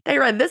read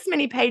this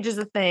many pages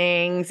of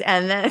things,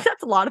 and then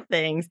that's a lot of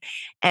things.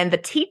 And the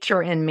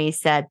teacher in me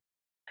said,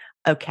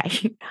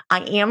 okay,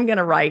 I am going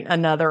to write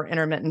another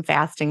intermittent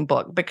fasting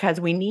book because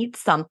we need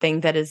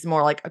something that is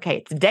more like, okay,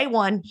 it's day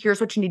one.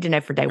 Here's what you need to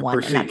know for day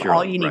one. And that's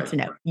all you need to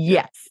know.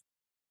 Yes.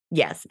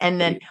 Yes. And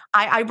then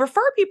I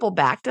refer people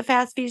back to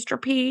Fast, Feast,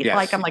 Repeat.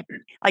 Yes. I'm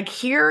like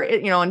here,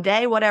 on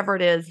day, whatever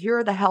it is, here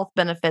are the health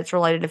benefits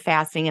related to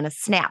fasting in a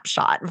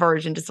snapshot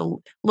version, just a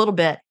little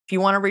bit. If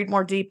you want to read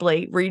more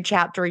deeply, read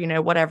chapter,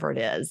 whatever it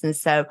is. And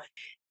so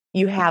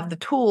you have the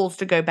tools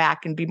to go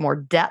back and be more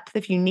depth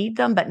if you need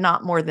them, but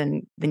not more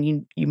than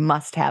you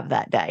must have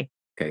that day.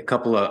 Okay. A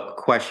couple of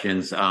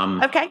questions.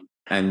 Okay.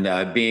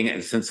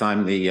 And since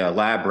I'm the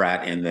lab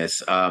rat in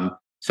this,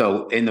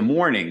 so in the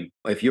morning,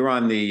 if you're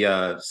on the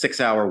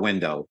 6-hour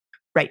window,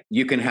 right,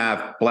 you can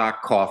have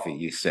black coffee,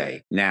 you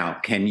say. Now,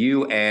 can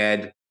you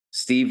add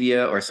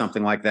stevia or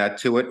something like that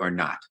to it or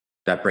not?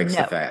 That breaks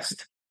the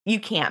fast.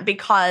 You can't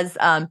because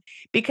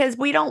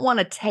we don't want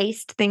to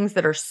taste things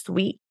that are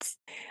sweet.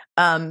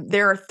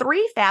 There are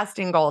 3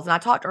 fasting goals. And I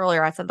talked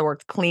earlier, I said the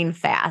words clean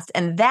fast.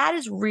 And that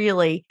is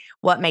really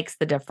what makes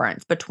the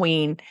difference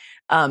between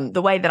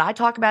the way that I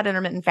talk about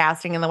intermittent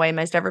fasting and the way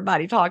most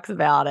everybody talks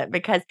about it.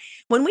 Because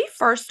when we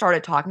first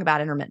started talking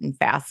about intermittent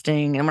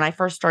fasting and when I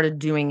first started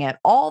doing it,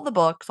 all the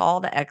books, all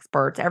the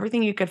experts,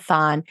 everything you could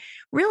find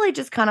really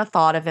just kind of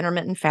thought of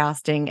intermittent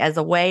fasting as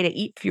a way to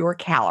eat fewer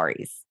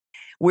calories.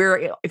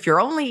 Where if you're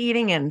only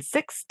eating in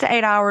 6 to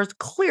 8 hours,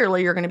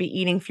 clearly you're going to be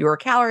eating fewer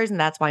calories, and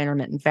that's why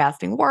intermittent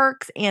fasting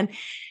works. And,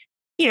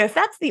 if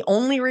that's the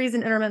only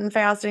reason intermittent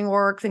fasting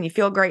works and you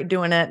feel great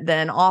doing it,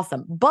 then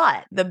awesome.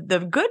 But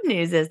the good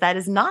news is that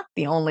is not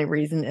the only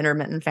reason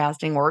intermittent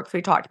fasting works.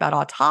 We talked about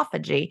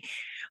autophagy,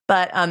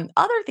 but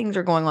other things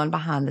are going on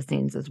behind the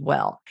scenes as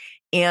well.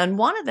 And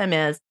one of them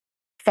is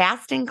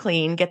fasting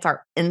clean gets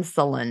our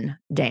insulin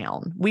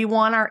down. We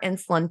want our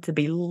insulin to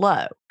be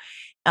low.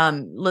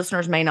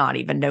 Listeners may not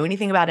even know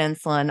anything about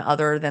insulin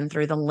other than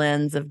through the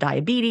lens of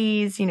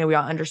diabetes. We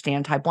all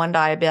understand type 1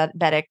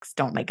 diabetics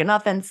don't make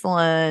enough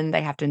insulin.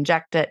 They have to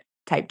inject it.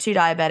 Type 2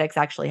 diabetics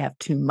actually have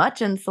too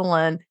much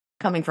insulin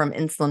coming from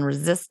insulin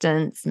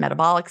resistance,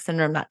 metabolic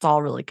syndrome. That's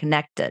all really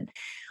connected.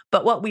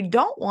 But what we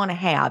don't want to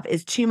have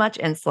is too much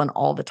insulin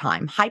all the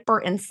time.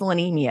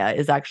 Hyperinsulinemia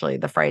is actually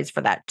the phrase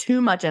for that,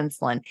 too much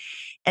insulin.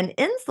 And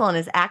insulin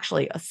is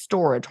actually a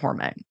storage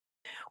hormone.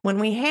 When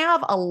we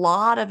have a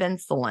lot of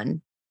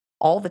insulin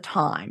all the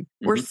time,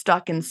 we're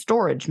stuck in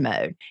storage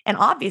mode. And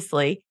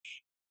obviously,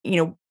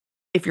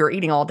 if you're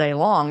eating all day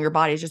long, your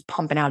body's just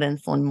pumping out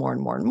insulin more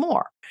and more and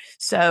more.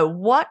 So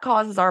what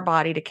causes our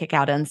body to kick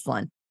out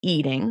insulin?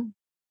 Eating,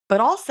 but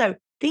also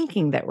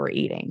thinking that we're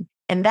eating.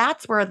 And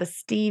that's where the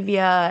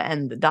stevia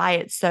and the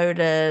diet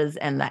sodas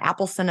and the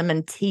apple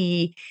cinnamon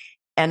tea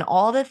and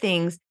all the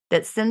things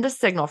that send a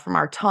signal from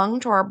our tongue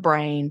to our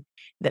brain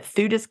that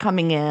food is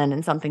coming in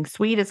and something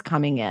sweet is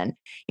coming in.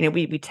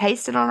 We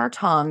taste it on our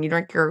tongue. You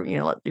drink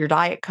your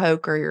Diet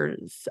Coke or your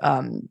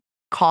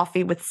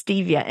coffee with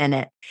stevia in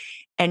it,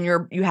 and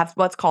you have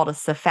what's called a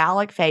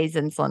cephalic phase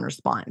insulin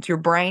response. Your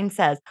brain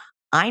says,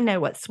 I know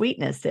what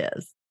sweetness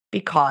is,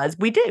 because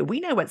we do. We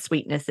know what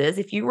sweetness is.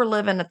 If you were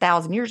living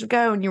 1,000 years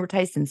ago and you were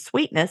tasting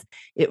sweetness,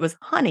 it was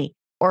honey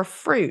or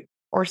fruit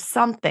or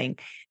something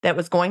that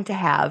was going to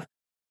have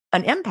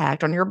an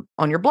impact on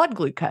your blood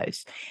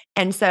glucose.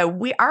 And so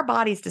our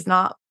bodies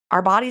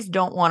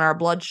don't want our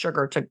blood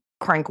sugar to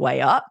crank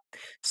way up.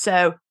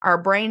 So our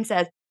brain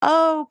says,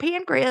 oh,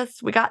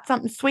 pancreas, we got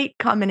something sweet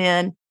coming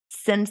in,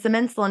 send some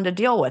insulin to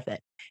deal with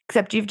it.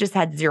 Except you've just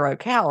had 0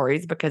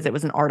 calories because it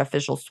was an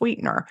artificial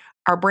sweetener.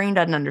 Our brain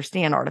doesn't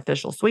understand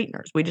artificial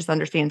sweeteners. We just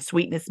understand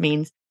sweetness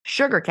means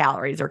sugar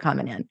calories are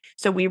coming in.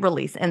 So we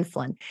release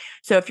insulin.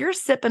 So if you're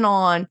sipping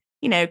on,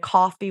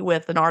 coffee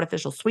with an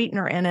artificial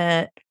sweetener in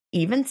it,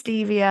 even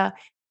stevia,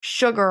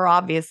 sugar,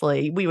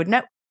 obviously, we would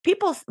know.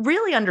 People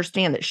really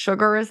understand that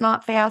sugar is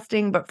not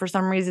fasting, but for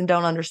some reason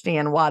don't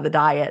understand why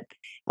the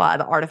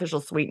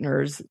artificial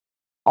sweeteners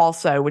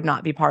also would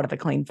not be part of a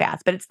clean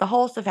fast. But it's the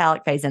whole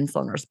cephalic phase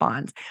insulin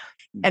response.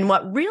 And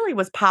what really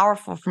was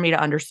powerful for me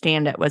to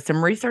understand it was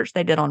some research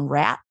they did on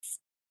rats,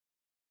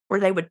 where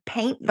they would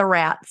paint the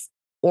rat's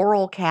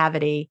oral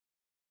cavity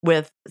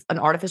with an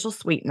artificial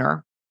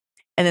sweetener,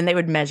 and then they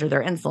would measure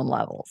their insulin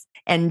levels.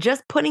 And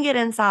just putting it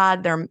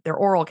inside their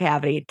oral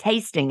cavity,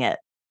 tasting it,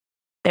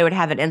 they would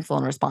have an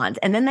insulin response.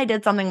 And then they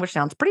did something which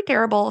sounds pretty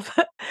terrible.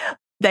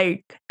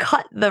 They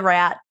cut the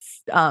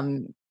rat's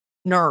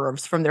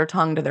nerves from their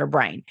tongue to their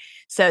brain.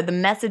 So the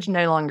message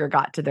no longer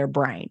got to their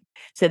brain.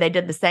 So they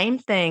did the same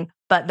thing,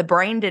 but the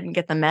brain didn't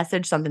get the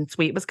message something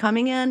sweet was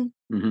coming in.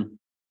 Mm-hmm.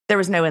 There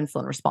was no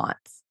insulin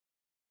response.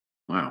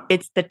 Wow.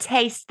 It's the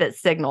taste that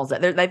signals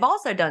it. They've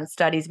also done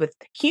studies with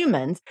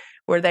humans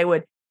where they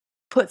would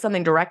put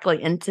something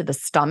directly into the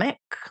stomach,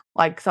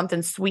 like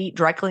something sweet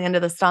directly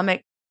into the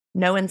stomach.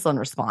 No insulin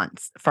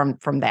response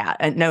from that,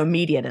 and no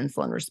immediate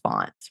insulin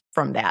response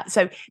from that.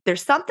 So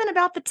there's something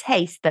about the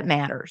taste that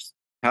matters.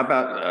 How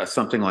about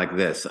something like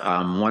this?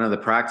 One of the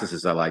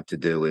practices I like to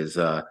do is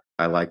I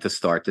like to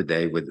start the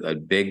day with a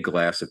big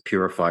glass of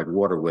purified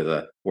water with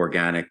an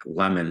organic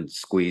lemon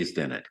squeezed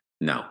in it.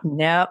 No.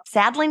 Nope.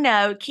 Sadly,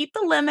 no. Keep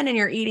the lemon in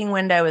your eating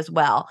window as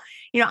well.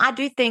 I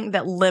do think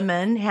that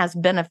lemon has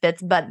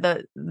benefits, but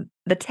the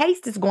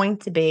taste is going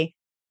to be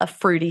a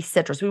fruity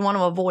citrus. We want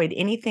to avoid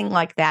anything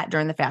like that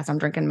during the fast. I'm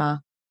drinking my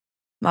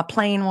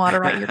plain water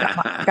right here.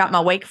 Got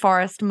my Wake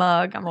Forest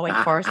mug. I'm a Wake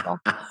Forest girl.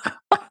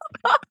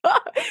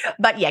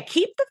 But yeah,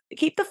 keep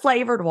the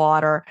flavored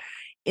water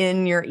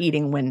in your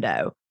eating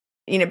window,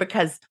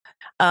 because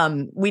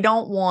we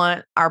don't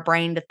want our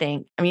brain to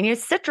think,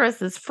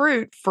 citrus is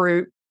fruit,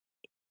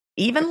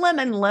 even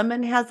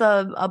lemon has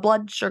a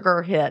blood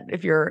sugar hit.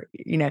 If you're,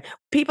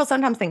 people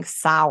sometimes think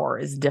sour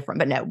is different,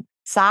 but no,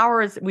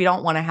 we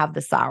don't want to have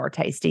the sour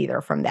taste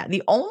either from that.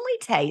 The only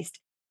taste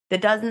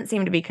that doesn't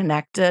seem to be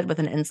connected with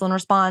an insulin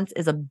response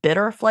is a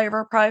bitter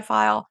flavor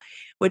profile,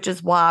 which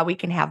is why we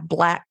can have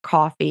black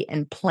coffee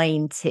and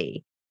plain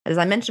tea. As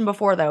I mentioned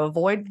before, though,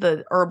 avoid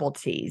the herbal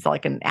teas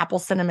like an apple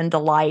cinnamon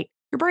delight.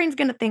 Your brain's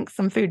going to think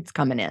some food's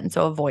coming in,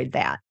 so avoid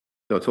that.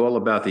 So it's all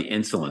about the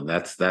insulin.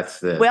 That's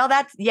the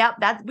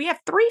we have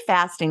 3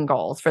 fasting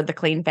goals for the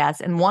clean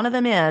fast, and one of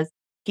them is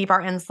keep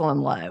our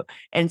insulin low.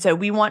 And so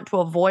we want to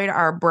avoid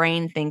our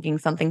brain thinking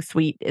something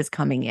sweet is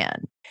coming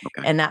in.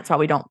 Okay. And that's why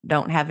we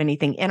don't have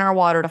anything in our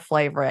water to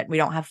flavor it. We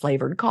don't have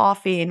flavored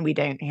coffee, and we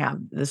don't have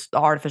this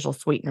artificial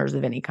sweeteners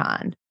of any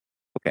kind.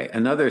 Okay.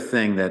 Another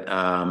thing that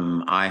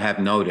I have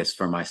noticed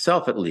for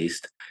myself, at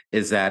least,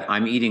 is that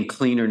I'm eating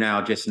cleaner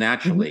now just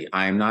naturally. Mm-hmm.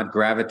 I'm not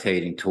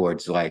gravitating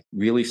towards like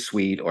really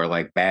sweet or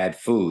like bad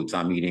foods.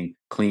 I'm eating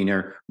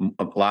cleaner,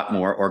 a lot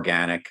more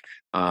organic.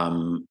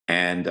 I'm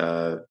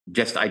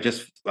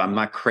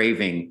not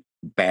craving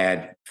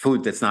bad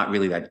food that's not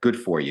really that good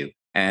for you.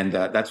 And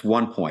that's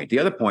one point. The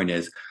other point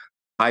is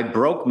I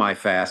broke my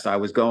fast. I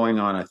was going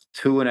on a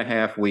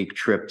 2.5-week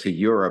trip to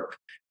Europe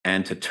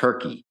and to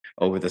Turkey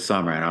over the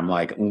summer. And I'm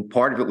like,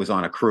 part of it was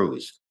on a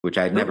cruise, which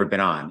I had never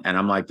been on. And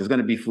I'm like, there's going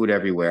to be food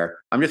everywhere.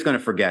 I'm just going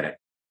to forget it.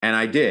 And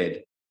I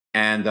did.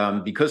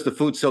 And because the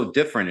food's so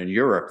different in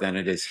Europe than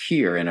it is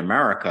here in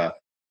America,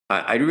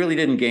 I really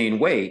didn't gain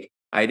weight.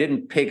 I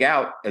didn't pig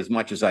out as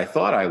much as I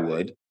thought I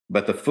would.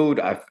 But the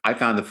food, I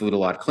found the food a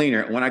lot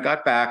cleaner. When I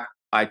got back,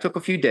 I took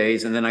a few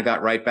days and then I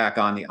got right back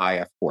on the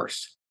IF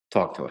course.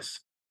 Talk to us.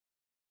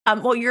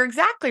 Well, you're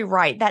exactly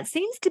right. That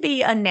seems to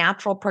be a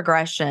natural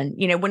progression.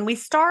 When we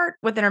start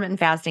with intermittent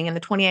fasting and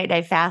the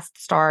 28-day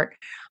fast start,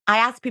 I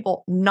ask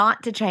people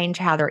not to change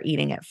how they're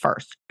eating at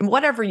first.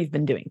 Whatever you've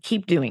been doing,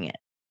 keep doing it.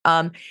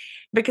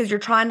 Because you're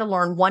trying to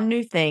learn one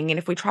new thing. And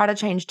if we try to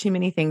change too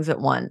many things at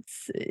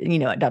once,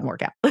 it doesn't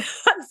work out.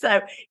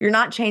 So you're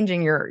not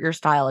changing your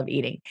style of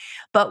eating.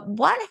 But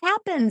what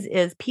happens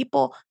is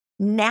people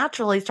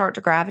naturally start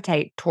to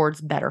gravitate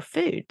towards better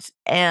foods.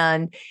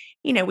 And,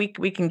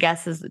 we can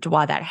guess as to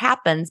why that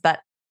happens, but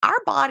our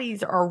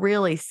bodies are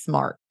really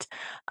smart.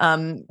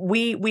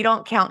 We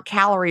don't count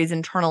calories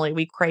internally.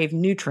 We crave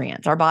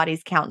nutrients. Our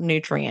bodies count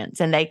nutrients,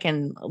 and they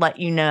can let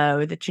you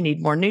know that you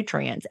need more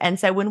nutrients. And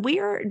so when we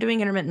are doing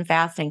intermittent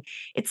fasting,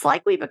 it's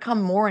like we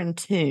become more in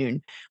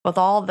tune with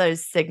all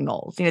those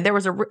signals. There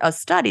was a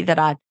study that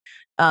I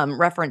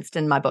referenced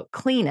in my book,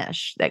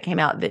 Cleanish, that came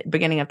out at the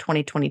beginning of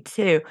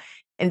 2022.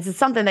 And it's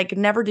something they could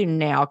never do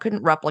now,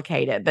 couldn't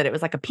replicate it. But it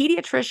was like a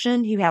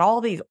pediatrician who had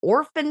all these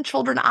orphan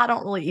children. I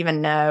don't really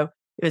even know.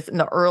 It was in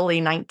the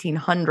early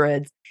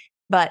 1900s,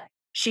 but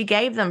she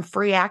gave them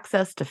free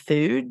access to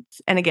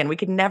foods. And again, we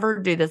could never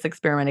do this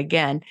experiment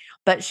again,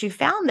 but she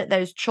found that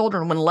those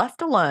children, when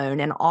left alone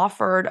and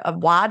offered a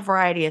wide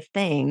variety of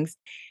things,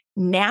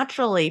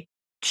 naturally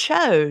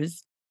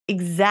chose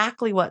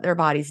exactly what their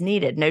bodies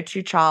needed. No two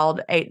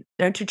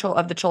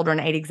of the children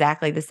ate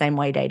exactly the same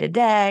way day to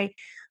day.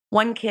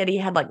 One kid, he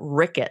had like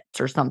rickets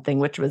or something,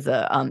 which was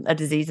a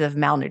disease of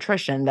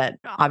malnutrition that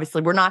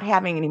obviously we're not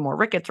having any more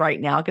rickets right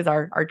now because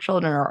our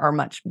children are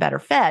much better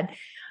fed.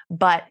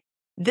 But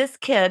this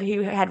kid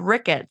who had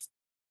rickets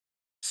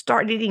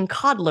started eating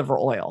cod liver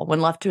oil when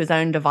left to his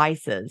own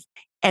devices.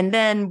 And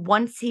then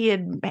once he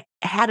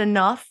had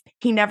enough,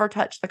 he never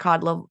touched the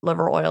cod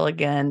liver oil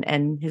again,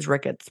 and his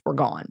rickets were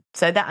gone.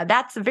 So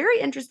that's a very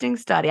interesting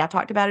study. I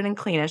talked about it in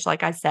Cleanish,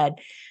 like I said.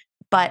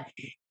 But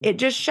it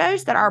just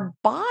shows that our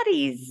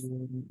bodies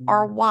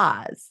are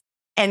wise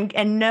and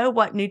know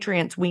what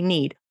nutrients we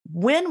need.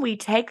 When we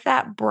take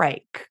that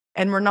break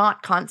and we're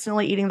not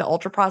constantly eating the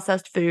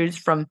ultra-processed foods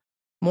from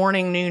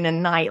morning, noon,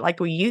 and night like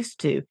we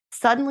used to,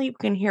 suddenly you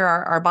can hear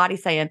our body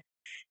saying,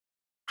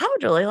 I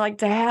would really like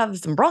to have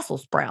some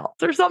Brussels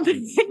sprouts or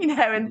something,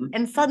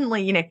 and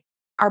suddenly,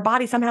 our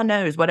body somehow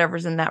knows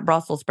whatever's in that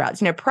Brussels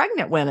sprouts.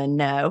 Pregnant women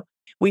know.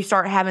 We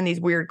start having these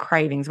weird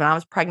cravings. When I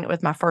was pregnant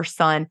with my first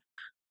son,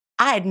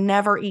 I had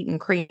never eaten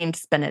creamed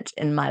spinach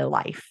in my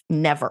life,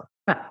 never.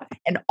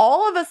 And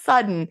all of a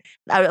sudden,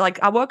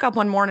 I woke up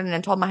one morning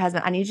and told my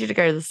husband, I need you to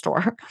go to the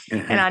store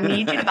and I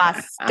need you to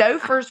buy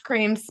Stouffer's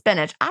creamed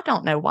spinach. I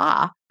don't know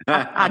why.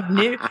 I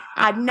knew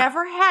I'd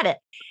never had it.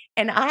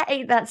 And I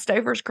ate that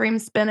Stouffer's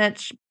creamed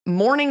spinach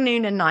morning,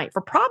 noon, and night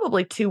for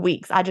probably 2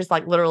 weeks. I just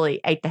literally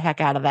ate the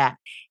heck out of that.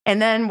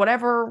 And then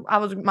whatever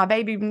my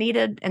baby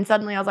needed, and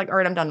suddenly I was like, all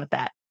right, I'm done with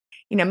that.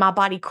 My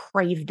body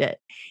craved it.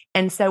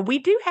 And so we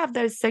do have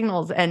those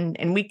signals,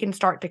 and we can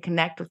start to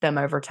connect with them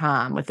over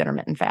time with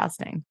intermittent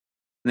fasting.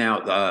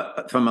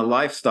 Now, from a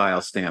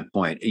lifestyle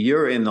standpoint,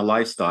 you're in the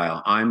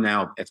lifestyle. I'm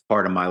now, it's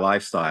part of my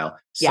lifestyle.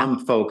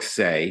 Some folks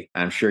say,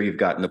 I'm sure you've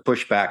gotten the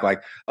pushback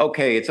like,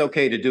 okay, it's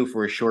okay to do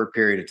for a short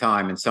period of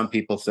time. And some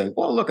people say,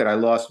 well, look, I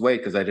lost weight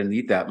because I didn't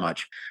eat that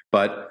much.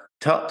 But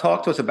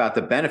talk to us about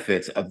the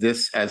benefits of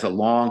this as a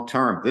long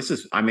term.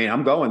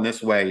 I'm going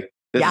this way.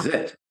 This is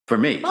it for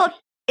me. Well,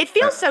 it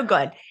feels so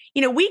good.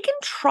 We can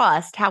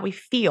trust how we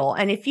feel.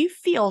 And if you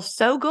feel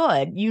so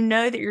good, you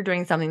know that you're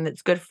doing something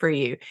that's good for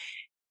you.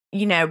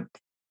 I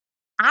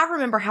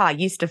remember how I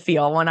used to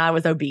feel when I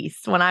was obese.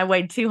 When I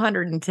weighed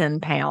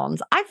 210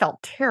 pounds, I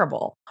felt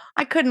terrible.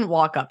 I couldn't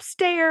walk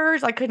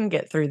upstairs. I couldn't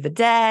get through the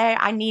day.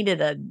 I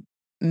needed a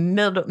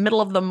middle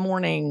of the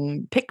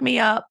morning pick me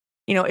up.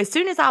 As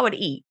soon as I would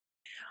eat,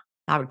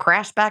 I would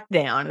crash back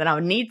down, then I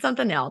would need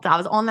something else. I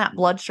was on that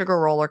blood sugar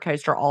roller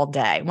coaster all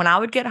day. When I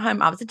would get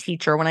home, I was a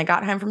teacher. When I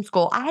got home from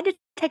school, I had to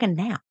take a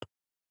nap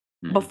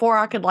before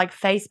I could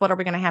face what are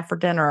we going to have for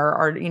dinner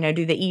or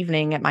do the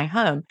evening at my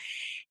home.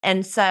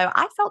 And so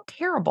I felt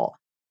terrible.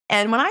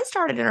 And when I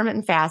started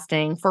intermittent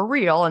fasting for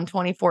real in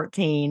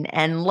 2014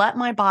 and let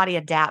my body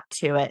adapt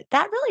to it,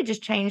 that really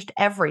just changed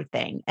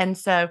everything. And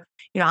so,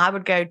 I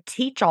would go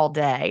teach all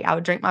day. I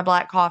would drink my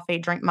black coffee,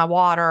 drink my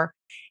water,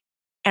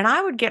 and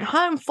I would get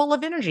home full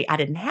of energy. I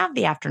didn't have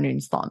the afternoon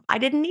slump. I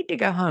didn't need to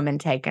go home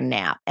and take a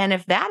nap. And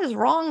if that is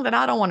wrong, then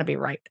I don't want to be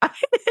right.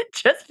 It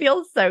just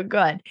feels so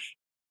good.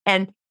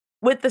 And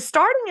with the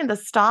starting and the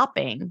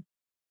stopping,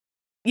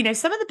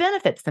 some of the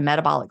benefits, the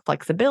metabolic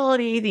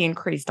flexibility, the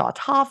increased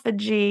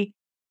autophagy,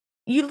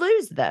 you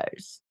lose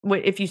those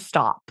if you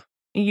stop.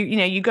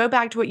 You go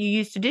back to what you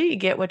used to do, you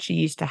get what you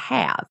used to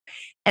have.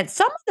 And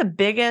some of the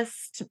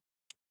biggest,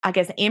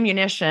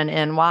 ammunition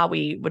in why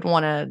we would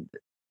want to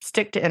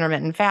stick to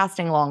intermittent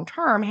fasting long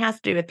term has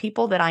to do with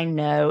people that I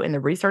know in the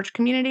research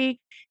community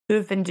who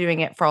have been doing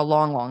it for a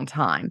long, long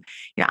time.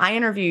 I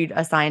interviewed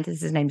a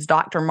scientist, his name's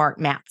Dr. Mark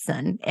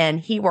Mattson, and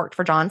he worked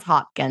for Johns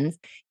Hopkins,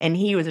 and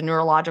he was a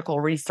neurological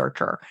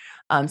researcher.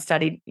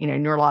 studied,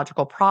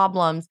 neurological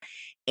problems,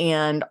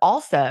 and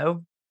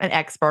also an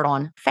expert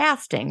on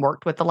fasting,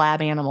 worked with the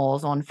lab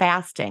animals on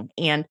fasting.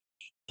 And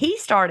he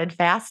started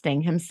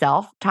fasting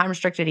himself,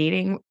 time-restricted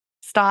eating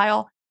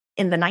style,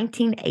 in the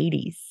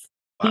 1980s.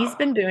 He's Wow.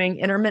 been doing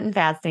intermittent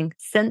fasting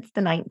since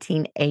the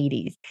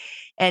 1980s.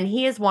 And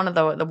he is one of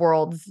the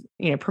world's,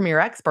 premier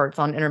experts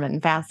on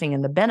intermittent fasting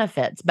and the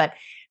benefits. But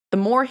the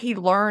more he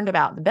learned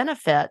about the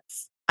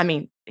benefits, I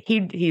mean,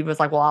 he was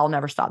like, well, I'll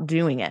never stop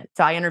doing it.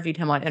 So I interviewed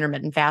him on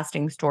intermittent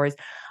fasting stories.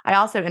 I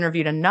also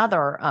interviewed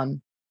another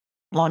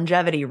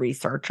longevity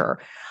researcher.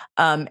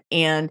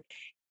 And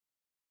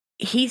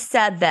he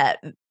said that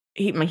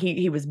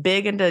he was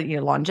big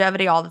into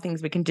longevity, all the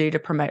things we can do to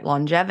promote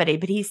longevity.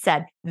 But he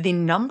said the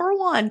number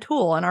one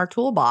tool in our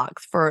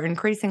toolbox for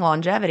increasing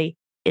longevity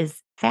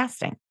is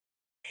fasting.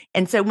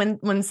 And so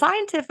when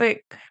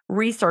scientific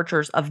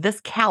researchers of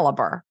this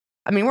caliber,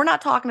 I mean, we're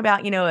not talking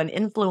about, an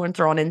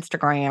influencer on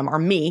Instagram or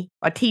me,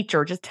 a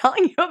teacher, just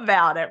telling you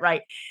about it,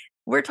 right?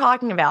 We're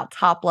talking about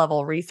top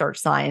level research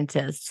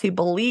scientists who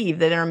believe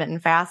that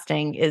intermittent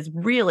fasting is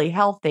really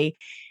healthy,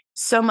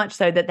 so much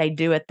so that they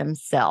do it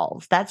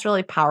themselves. That's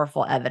really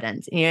powerful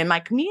evidence. In my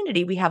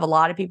community, we have a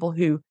lot of people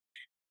who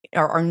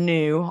are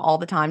new all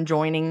the time,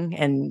 joining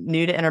and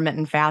new to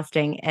intermittent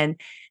fasting. And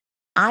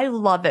I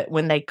love it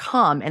when they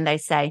come and they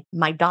say,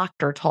 my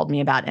doctor told me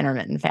about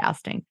intermittent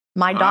fasting.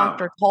 My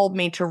doctor told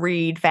me to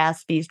read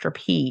Fast, Feast,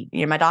 Repeat.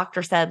 My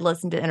doctor said,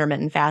 listen to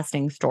intermittent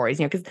fasting stories,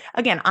 because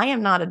again, I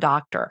am not a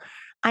doctor.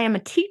 I am a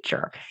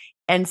teacher.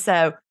 And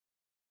so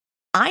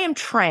I am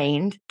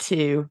trained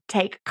to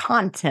take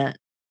content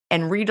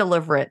and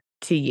redeliver it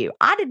to you.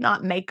 I did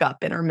not make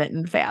up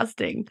intermittent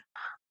fasting.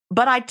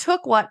 But I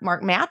took what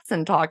Mark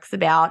Mattson talks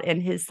about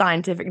in his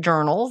scientific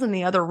journals and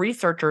the other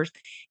researchers,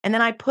 and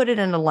then I put it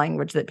in a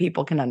language that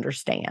people can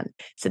understand.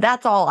 So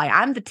that's all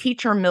I'm the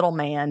teacher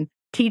middleman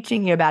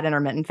teaching you about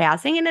intermittent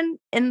fasting. And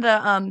in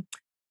the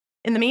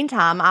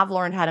meantime, I've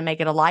learned how to make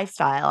it a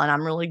lifestyle, and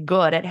I'm really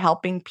good at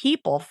helping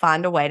people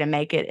find a way to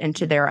make it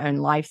into their own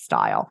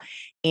lifestyle.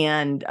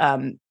 And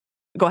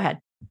go ahead.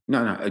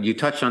 No. You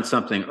touched on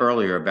something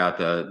earlier about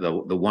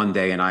the one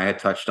day, and I had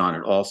touched on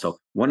it also.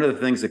 One of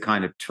the things that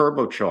kind of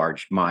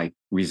turbocharged my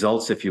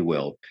results, if you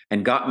will,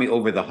 and got me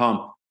over the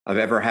hump of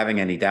ever having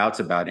any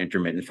doubts about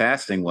intermittent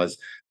fasting was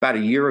about a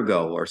year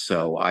ago or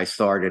so. I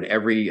started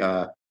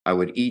I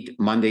would eat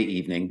Monday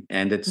evening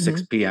and at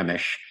 6 p.m.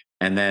 ish,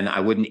 and then I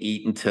wouldn't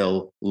eat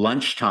until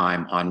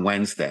lunchtime on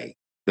Wednesday.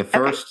 The Okay.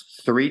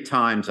 first 3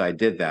 times I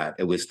did that,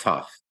 it was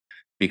tough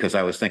because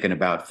I was thinking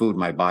about food.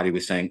 My body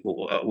was saying,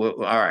 all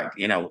right,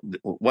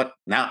 what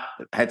now?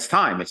 It's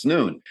time. It's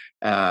noon.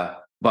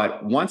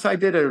 But once I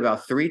did it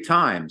about 3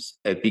 times,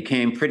 it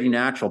became pretty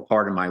natural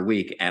part of my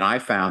week. And I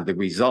found the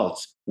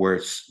results were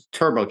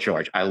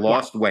turbocharged. I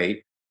lost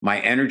weight. My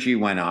energy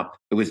went up.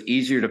 It was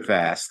easier to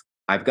fast.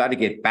 I've got to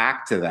get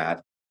back to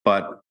that.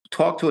 But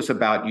talk to us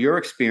about your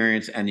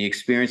experience and the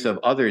experience of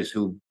others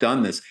who've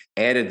done this,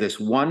 added this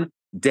one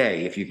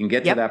day. If you can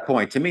get to that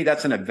point, to me,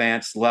 that's an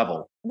advanced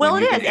level. Well,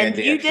 when it you is. can add And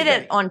the you extra did it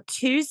day. on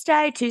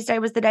Tuesday. Tuesday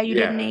was the day you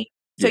didn't eat.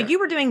 So Yeah. you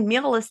were doing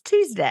mealless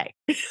Tuesday.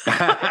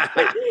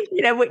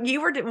 What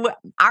you were doing,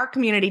 our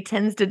community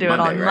tends to do it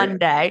Monday, on right?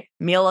 Monday,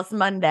 mealless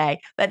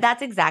Monday, but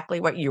that's exactly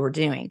what you were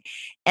doing.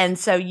 And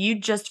so you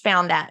just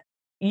found that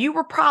you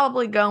were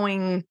probably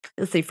going,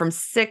 let's see, from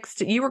 6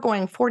 to, you were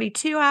going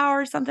 42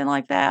 hours, something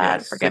like that.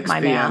 Yes, Forget 6 my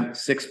math. p.m.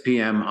 6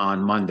 p.m.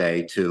 on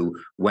Monday to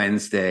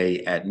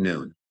Wednesday at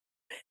noon.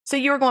 So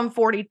you were going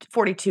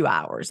 42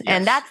 hours.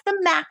 And Yes. that's the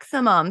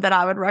maximum that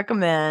I would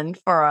recommend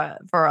for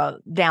a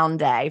down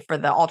day for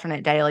the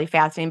alternate daily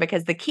fasting,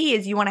 because the key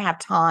is you want to have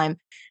time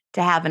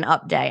to have an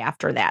up day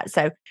after that.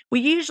 So we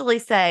usually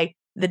say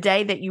the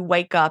day that you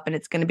wake up and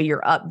it's going to be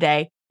your up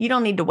day, you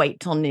don't need to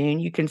wait till noon.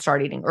 You can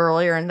start eating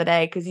earlier in the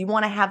day because you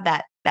want to have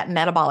that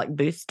metabolic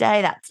boost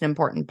day. That's an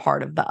important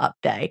part of the up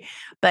day.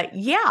 But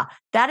yeah,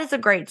 that is a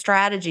great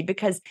strategy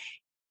because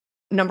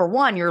number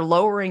one, you're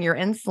lowering your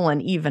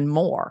insulin even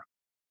more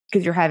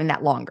because you're having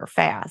that longer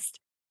fast.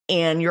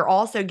 And you're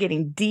also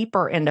getting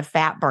deeper into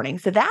fat burning.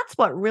 So that's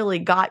what really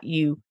got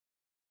you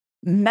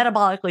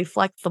metabolically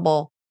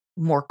flexible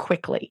more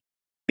quickly,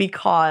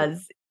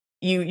 because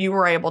you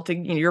were able to,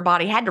 your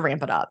body had to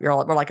ramp it up.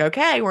 We're like,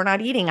 okay, we're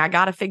not eating. I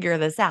got to figure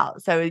this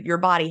out. So your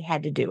body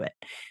had to do it.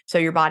 So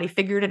your body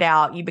figured it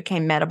out. You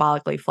became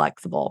metabolically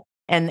flexible,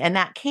 and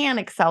that can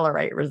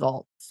accelerate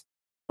results.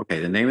 Okay,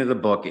 the name of the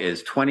book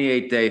is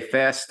 28-Day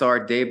Fast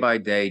Start Day by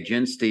Day.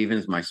 Jen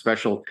Stevens, my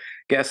special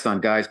guest on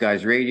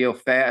Guys Radio.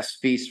 Fast,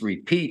 Feast,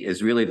 Repeat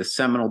is really the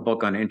seminal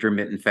book on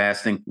intermittent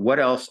fasting. What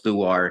else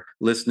do our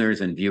listeners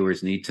and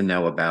viewers need to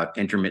know about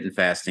intermittent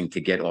fasting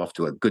to get off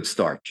to a good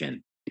start,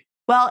 Jen?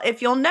 Well,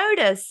 if you'll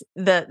notice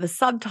the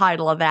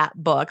subtitle of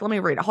that book, let me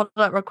read it. Hold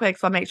it up real quick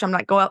so I make sure I'm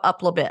not going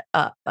up a little bit.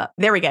 Up.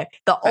 There we go.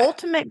 The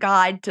Ultimate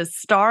Guide to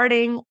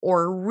Starting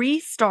or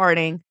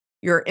Restarting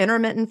Your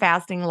Intermittent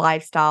Fasting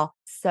Lifestyle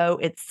So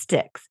It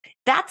Sticks.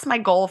 That's my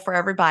goal for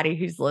everybody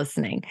who's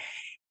listening.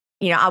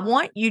 I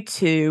want you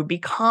to be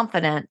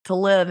confident to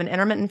live an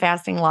intermittent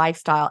fasting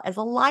lifestyle as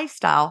a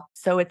lifestyle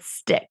so it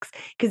sticks.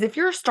 Because if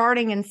you're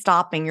starting and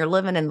stopping, you're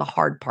living in the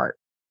hard part.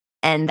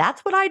 And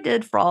that's what I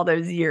did for all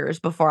those years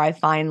before I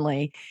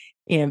finally,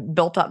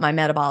 built up my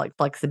metabolic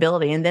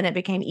flexibility. And then it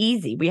became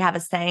easy. We have a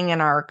saying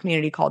in our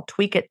community called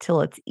tweak it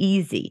till it's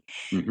easy.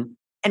 Hmm.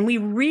 And we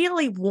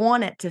really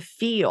want it to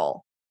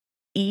feel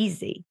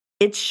easy.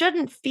 It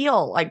shouldn't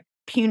feel like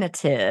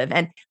punitive.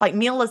 And like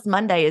mealless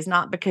Monday is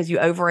not because you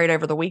overate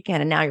over the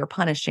weekend and now you're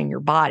punishing your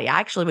body. I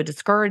actually would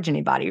discourage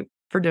anybody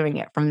for doing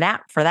it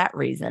for that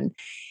reason.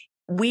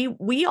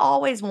 We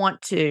always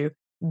want to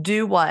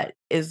do what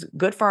is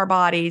good for our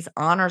bodies,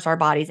 honors our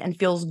bodies, and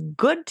feels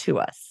good to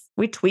us.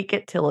 We tweak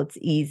it till it's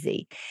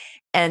easy.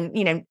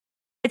 And,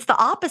 it's the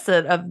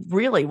opposite of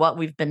really what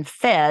we've been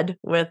fed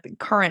with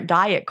current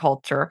diet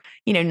culture.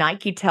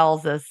 Nike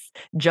tells us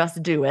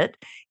just do it.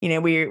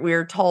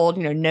 We're told,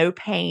 no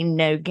pain,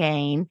 no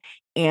gain.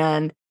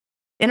 And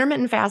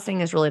intermittent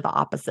fasting is really the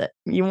opposite.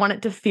 You want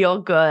it to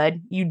feel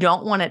good. You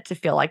don't want it to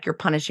feel like you're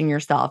punishing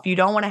yourself. You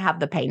don't want to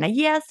have the pain. Now,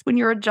 yes, when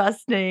you're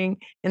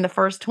adjusting in the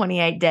first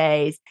 28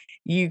 days,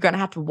 you're going to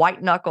have to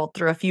white knuckle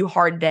through a few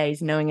hard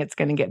days knowing it's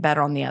going to get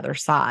better on the other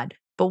side.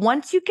 But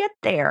once you get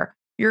there,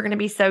 you're going to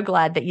be so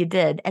glad that you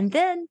did. And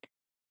then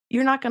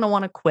you're not going to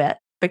want to quit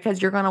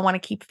because you're going to want to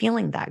keep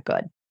feeling that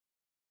good.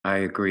 I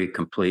agree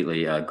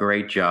completely.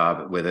 Great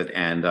job with it.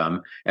 And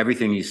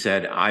everything you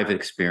said, I've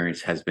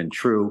experienced has been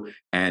true.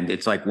 And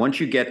it's like once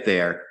you get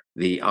there,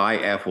 the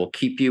IF will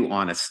keep you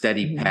on a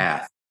steady Mhm.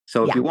 path.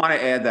 So if Yeah. you want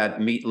to add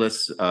that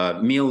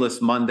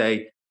mealless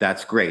Monday,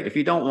 that's great. If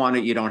you don't want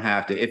it, you don't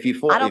have to. If you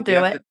fall, I don't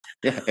do it.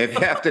 if you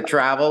have to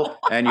travel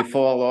and you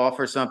fall off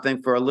or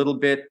something for a little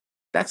bit,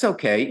 that's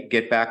okay.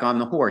 Get back on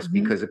the horse Mhm.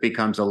 because it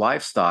becomes a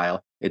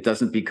lifestyle. It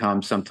doesn't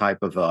become some type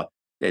of a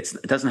it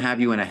doesn't have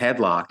you in a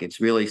headlock. It's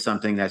really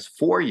something that's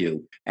for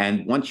you.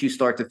 And once you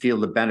start to feel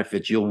the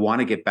benefits, you'll want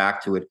to get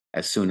back to it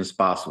as soon as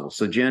possible.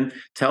 So, Jen,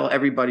 tell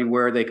everybody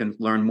where they can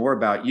learn more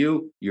about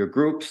you, your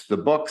groups, the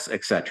books,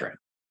 etc.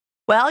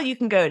 Well, you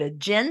can go to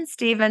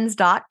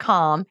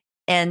jenstevens.com,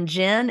 and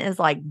Jen is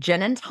like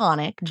gin and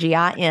tonic,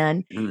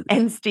 Gin,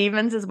 and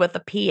Stevens is with a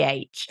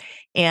PH.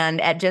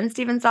 And at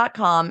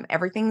jenstevens.com,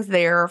 everything's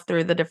there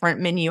through the different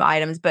menu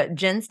items, but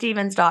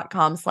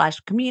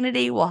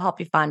jenstevens.com/community will help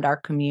you find our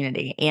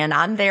community. And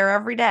I'm there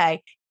every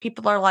day.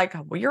 People are like,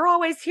 well, you're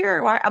always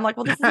here. I'm like,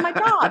 well, this is my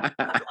job.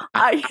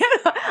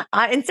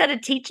 Instead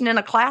of teaching in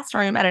a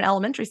classroom at an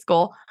elementary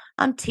school,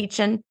 I'm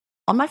teaching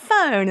on my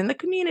phone in the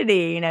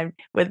community,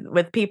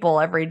 with people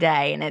every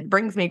day. And it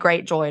brings me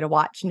great joy to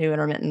watch new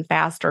intermittent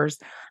fasters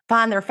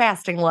find their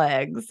fasting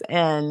legs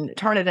and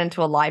turn it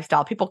into a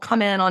lifestyle. People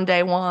come in on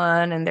day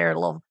one and they're a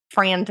little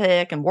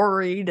frantic and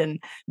worried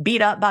and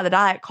beat up by the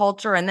diet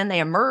culture. And then they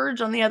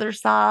emerge on the other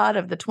side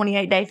of the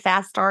 28-day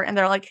fast start and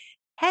they're like,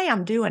 hey,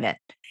 I'm doing it.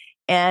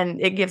 And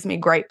it gives me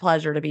great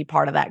pleasure to be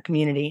part of that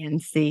community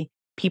and see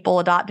people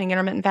adopting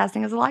intermittent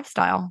fasting as a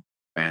lifestyle.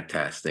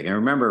 Fantastic. And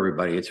remember,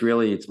 everybody,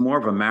 it's more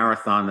of a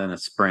marathon than a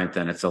sprint,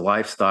 and it's a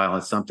lifestyle.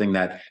 It's something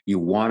that you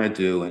want to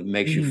do and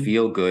makes you Mhm.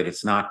 feel good.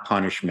 It's not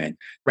punishment.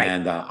 Right.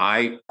 And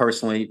I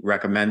personally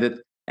recommend it.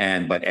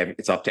 But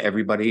it's up to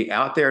everybody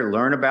out there.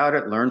 Learn about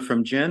it, learn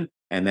from Jen,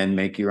 and then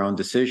make your own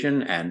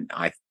decision. And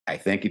I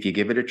think if you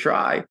give it a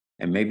try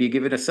and maybe you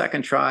give it a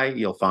second try,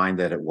 you'll find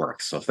that it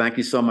works. So thank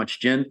you so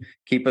much, Jen.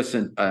 Keep us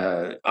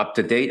up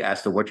to date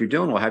as to what you're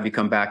doing. We'll have you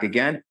come back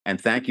again. And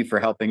thank you for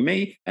helping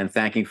me. And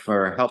thank you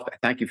for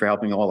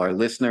helping all our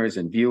listeners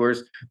and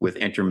viewers with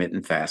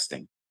intermittent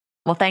fasting.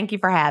 Well, thank you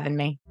for having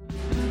me.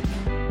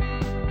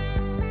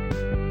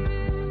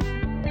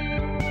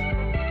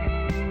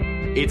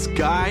 It's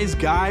Guys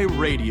Guy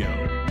Radio.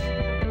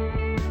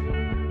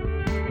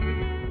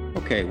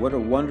 Okay, what a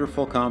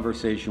wonderful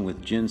conversation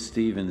with Jen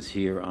Stevens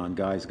here on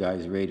Guys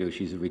Radio.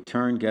 She's a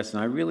return guest,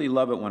 and I really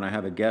love it when I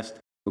have a guest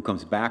who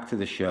comes back to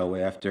the show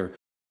after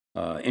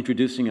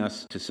introducing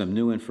us to some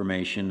new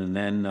information. And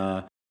then,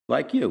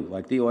 like you,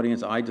 like the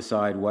audience, I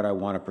decide what I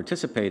want to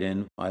participate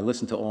in. I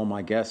listen to all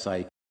my guests.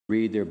 I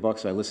read their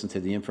books. I listen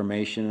to the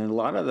information, and a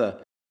lot of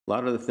the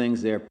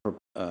things they're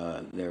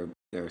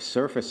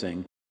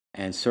surfacing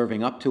and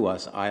serving up to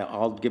us,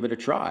 I'll give it a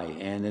try.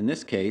 And in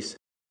this case,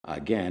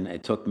 again,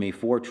 it took me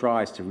 4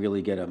 tries to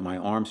really get my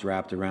arms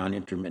wrapped around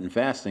intermittent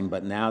fasting.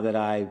 But now that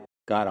I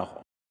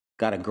got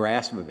a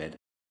grasp of it,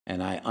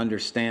 and I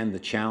understand the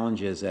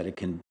challenges that it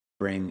can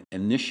bring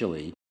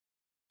initially,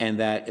 and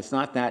that it's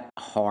not that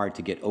hard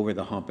to get over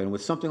the hump. And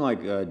with something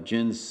like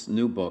Jen's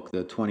new book,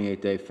 the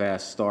 28-day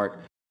fast start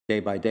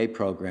day-by-day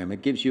program,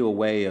 it gives you a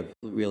way of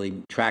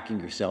really tracking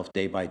yourself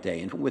day by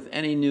day. And with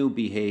any new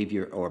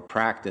behavior or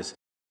practice,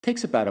 it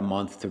takes about a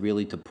month to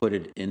really to put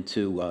it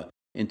into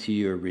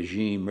your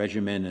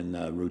regimen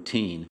and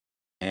routine.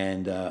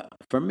 And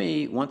for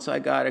me, once I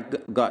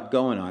got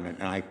going on it,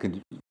 and I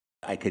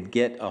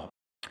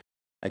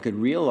could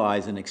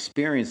realize and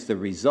experience the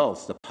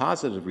results, the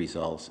positive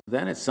results,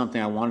 then it's something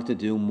I wanted to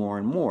do more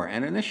and more.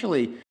 And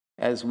initially,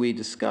 as we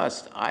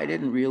discussed, I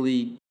didn't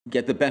really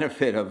get the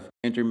benefit of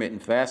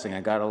intermittent fasting.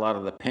 I got a lot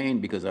of the pain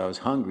because I was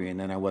hungry and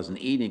then I wasn't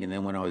eating. And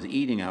then when I was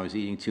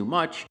eating too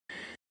much.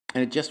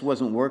 And it just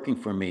wasn't working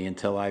for me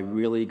until I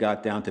really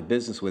got down to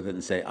business with it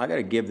and say, I got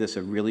to give this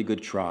a really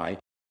good try.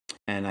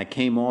 And I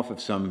came off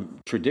of some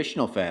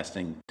traditional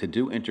fasting to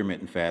do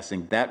intermittent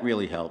fasting. That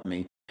really helped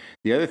me.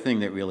 The other thing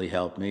that really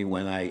helped me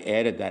when I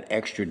added that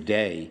extra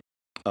day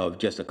of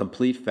just a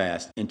complete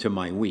fast into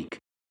my week,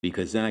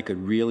 because then I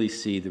could really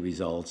see the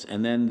results.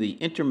 And then the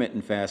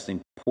intermittent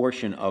fasting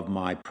portion of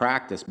my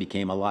practice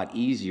became a lot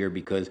easier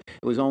because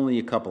it was only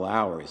a couple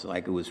hours.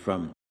 Like it was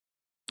from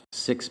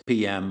 6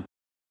 p.m.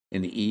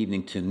 in the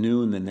evening to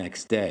noon the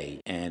next day.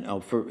 And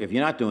if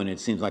you're not doing it, it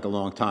seems like a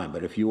long time.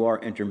 But if you are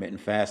intermittent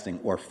fasting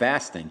or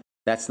fasting,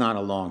 that's not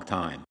a long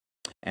time.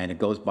 And it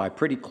goes by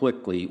pretty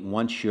quickly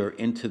once you're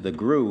into the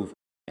groove.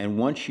 And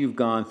once you've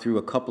gone through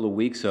a couple of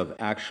weeks of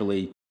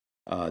actually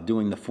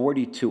doing the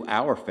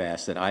 42-hour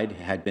fast that I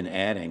had been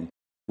adding,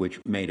 which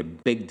made a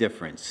big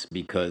difference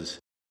because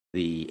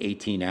the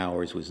 18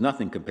 hours was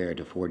nothing compared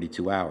to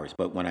 42 hours.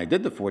 But when I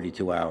did the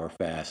 42-hour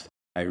fast,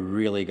 I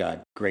really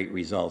got great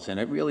results, and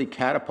it really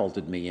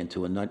catapulted me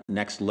into a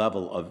next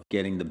level of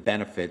getting the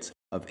benefits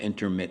of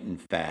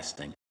intermittent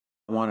fasting.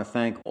 I want to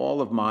thank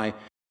all of my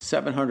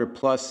 700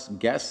 plus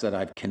guests that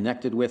I've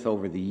connected with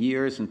over the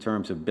years in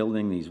terms of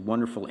building these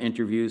wonderful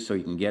interviews so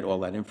you can get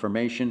all that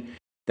information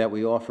that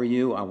we offer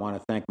you. I want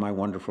to thank my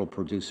wonderful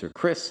producer,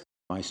 Chris,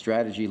 my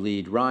strategy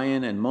lead,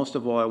 Ryan, and most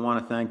of all, I want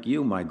to thank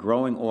you, my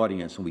growing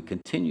audience. And we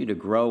continue to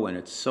grow, and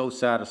it's so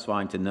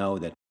satisfying to know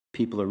that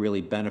people are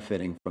really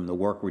benefiting from the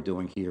work we're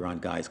doing here on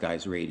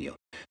Guys Radio.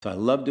 So I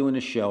love doing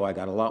the show. I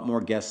got a lot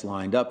more guests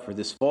lined up for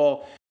this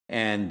fall.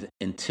 And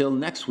until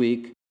next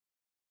week,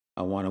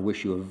 I want to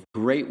wish you a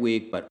great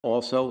week, but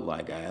also,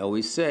 like I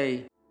always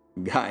say,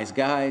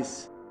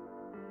 guys,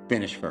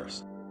 finish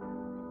first.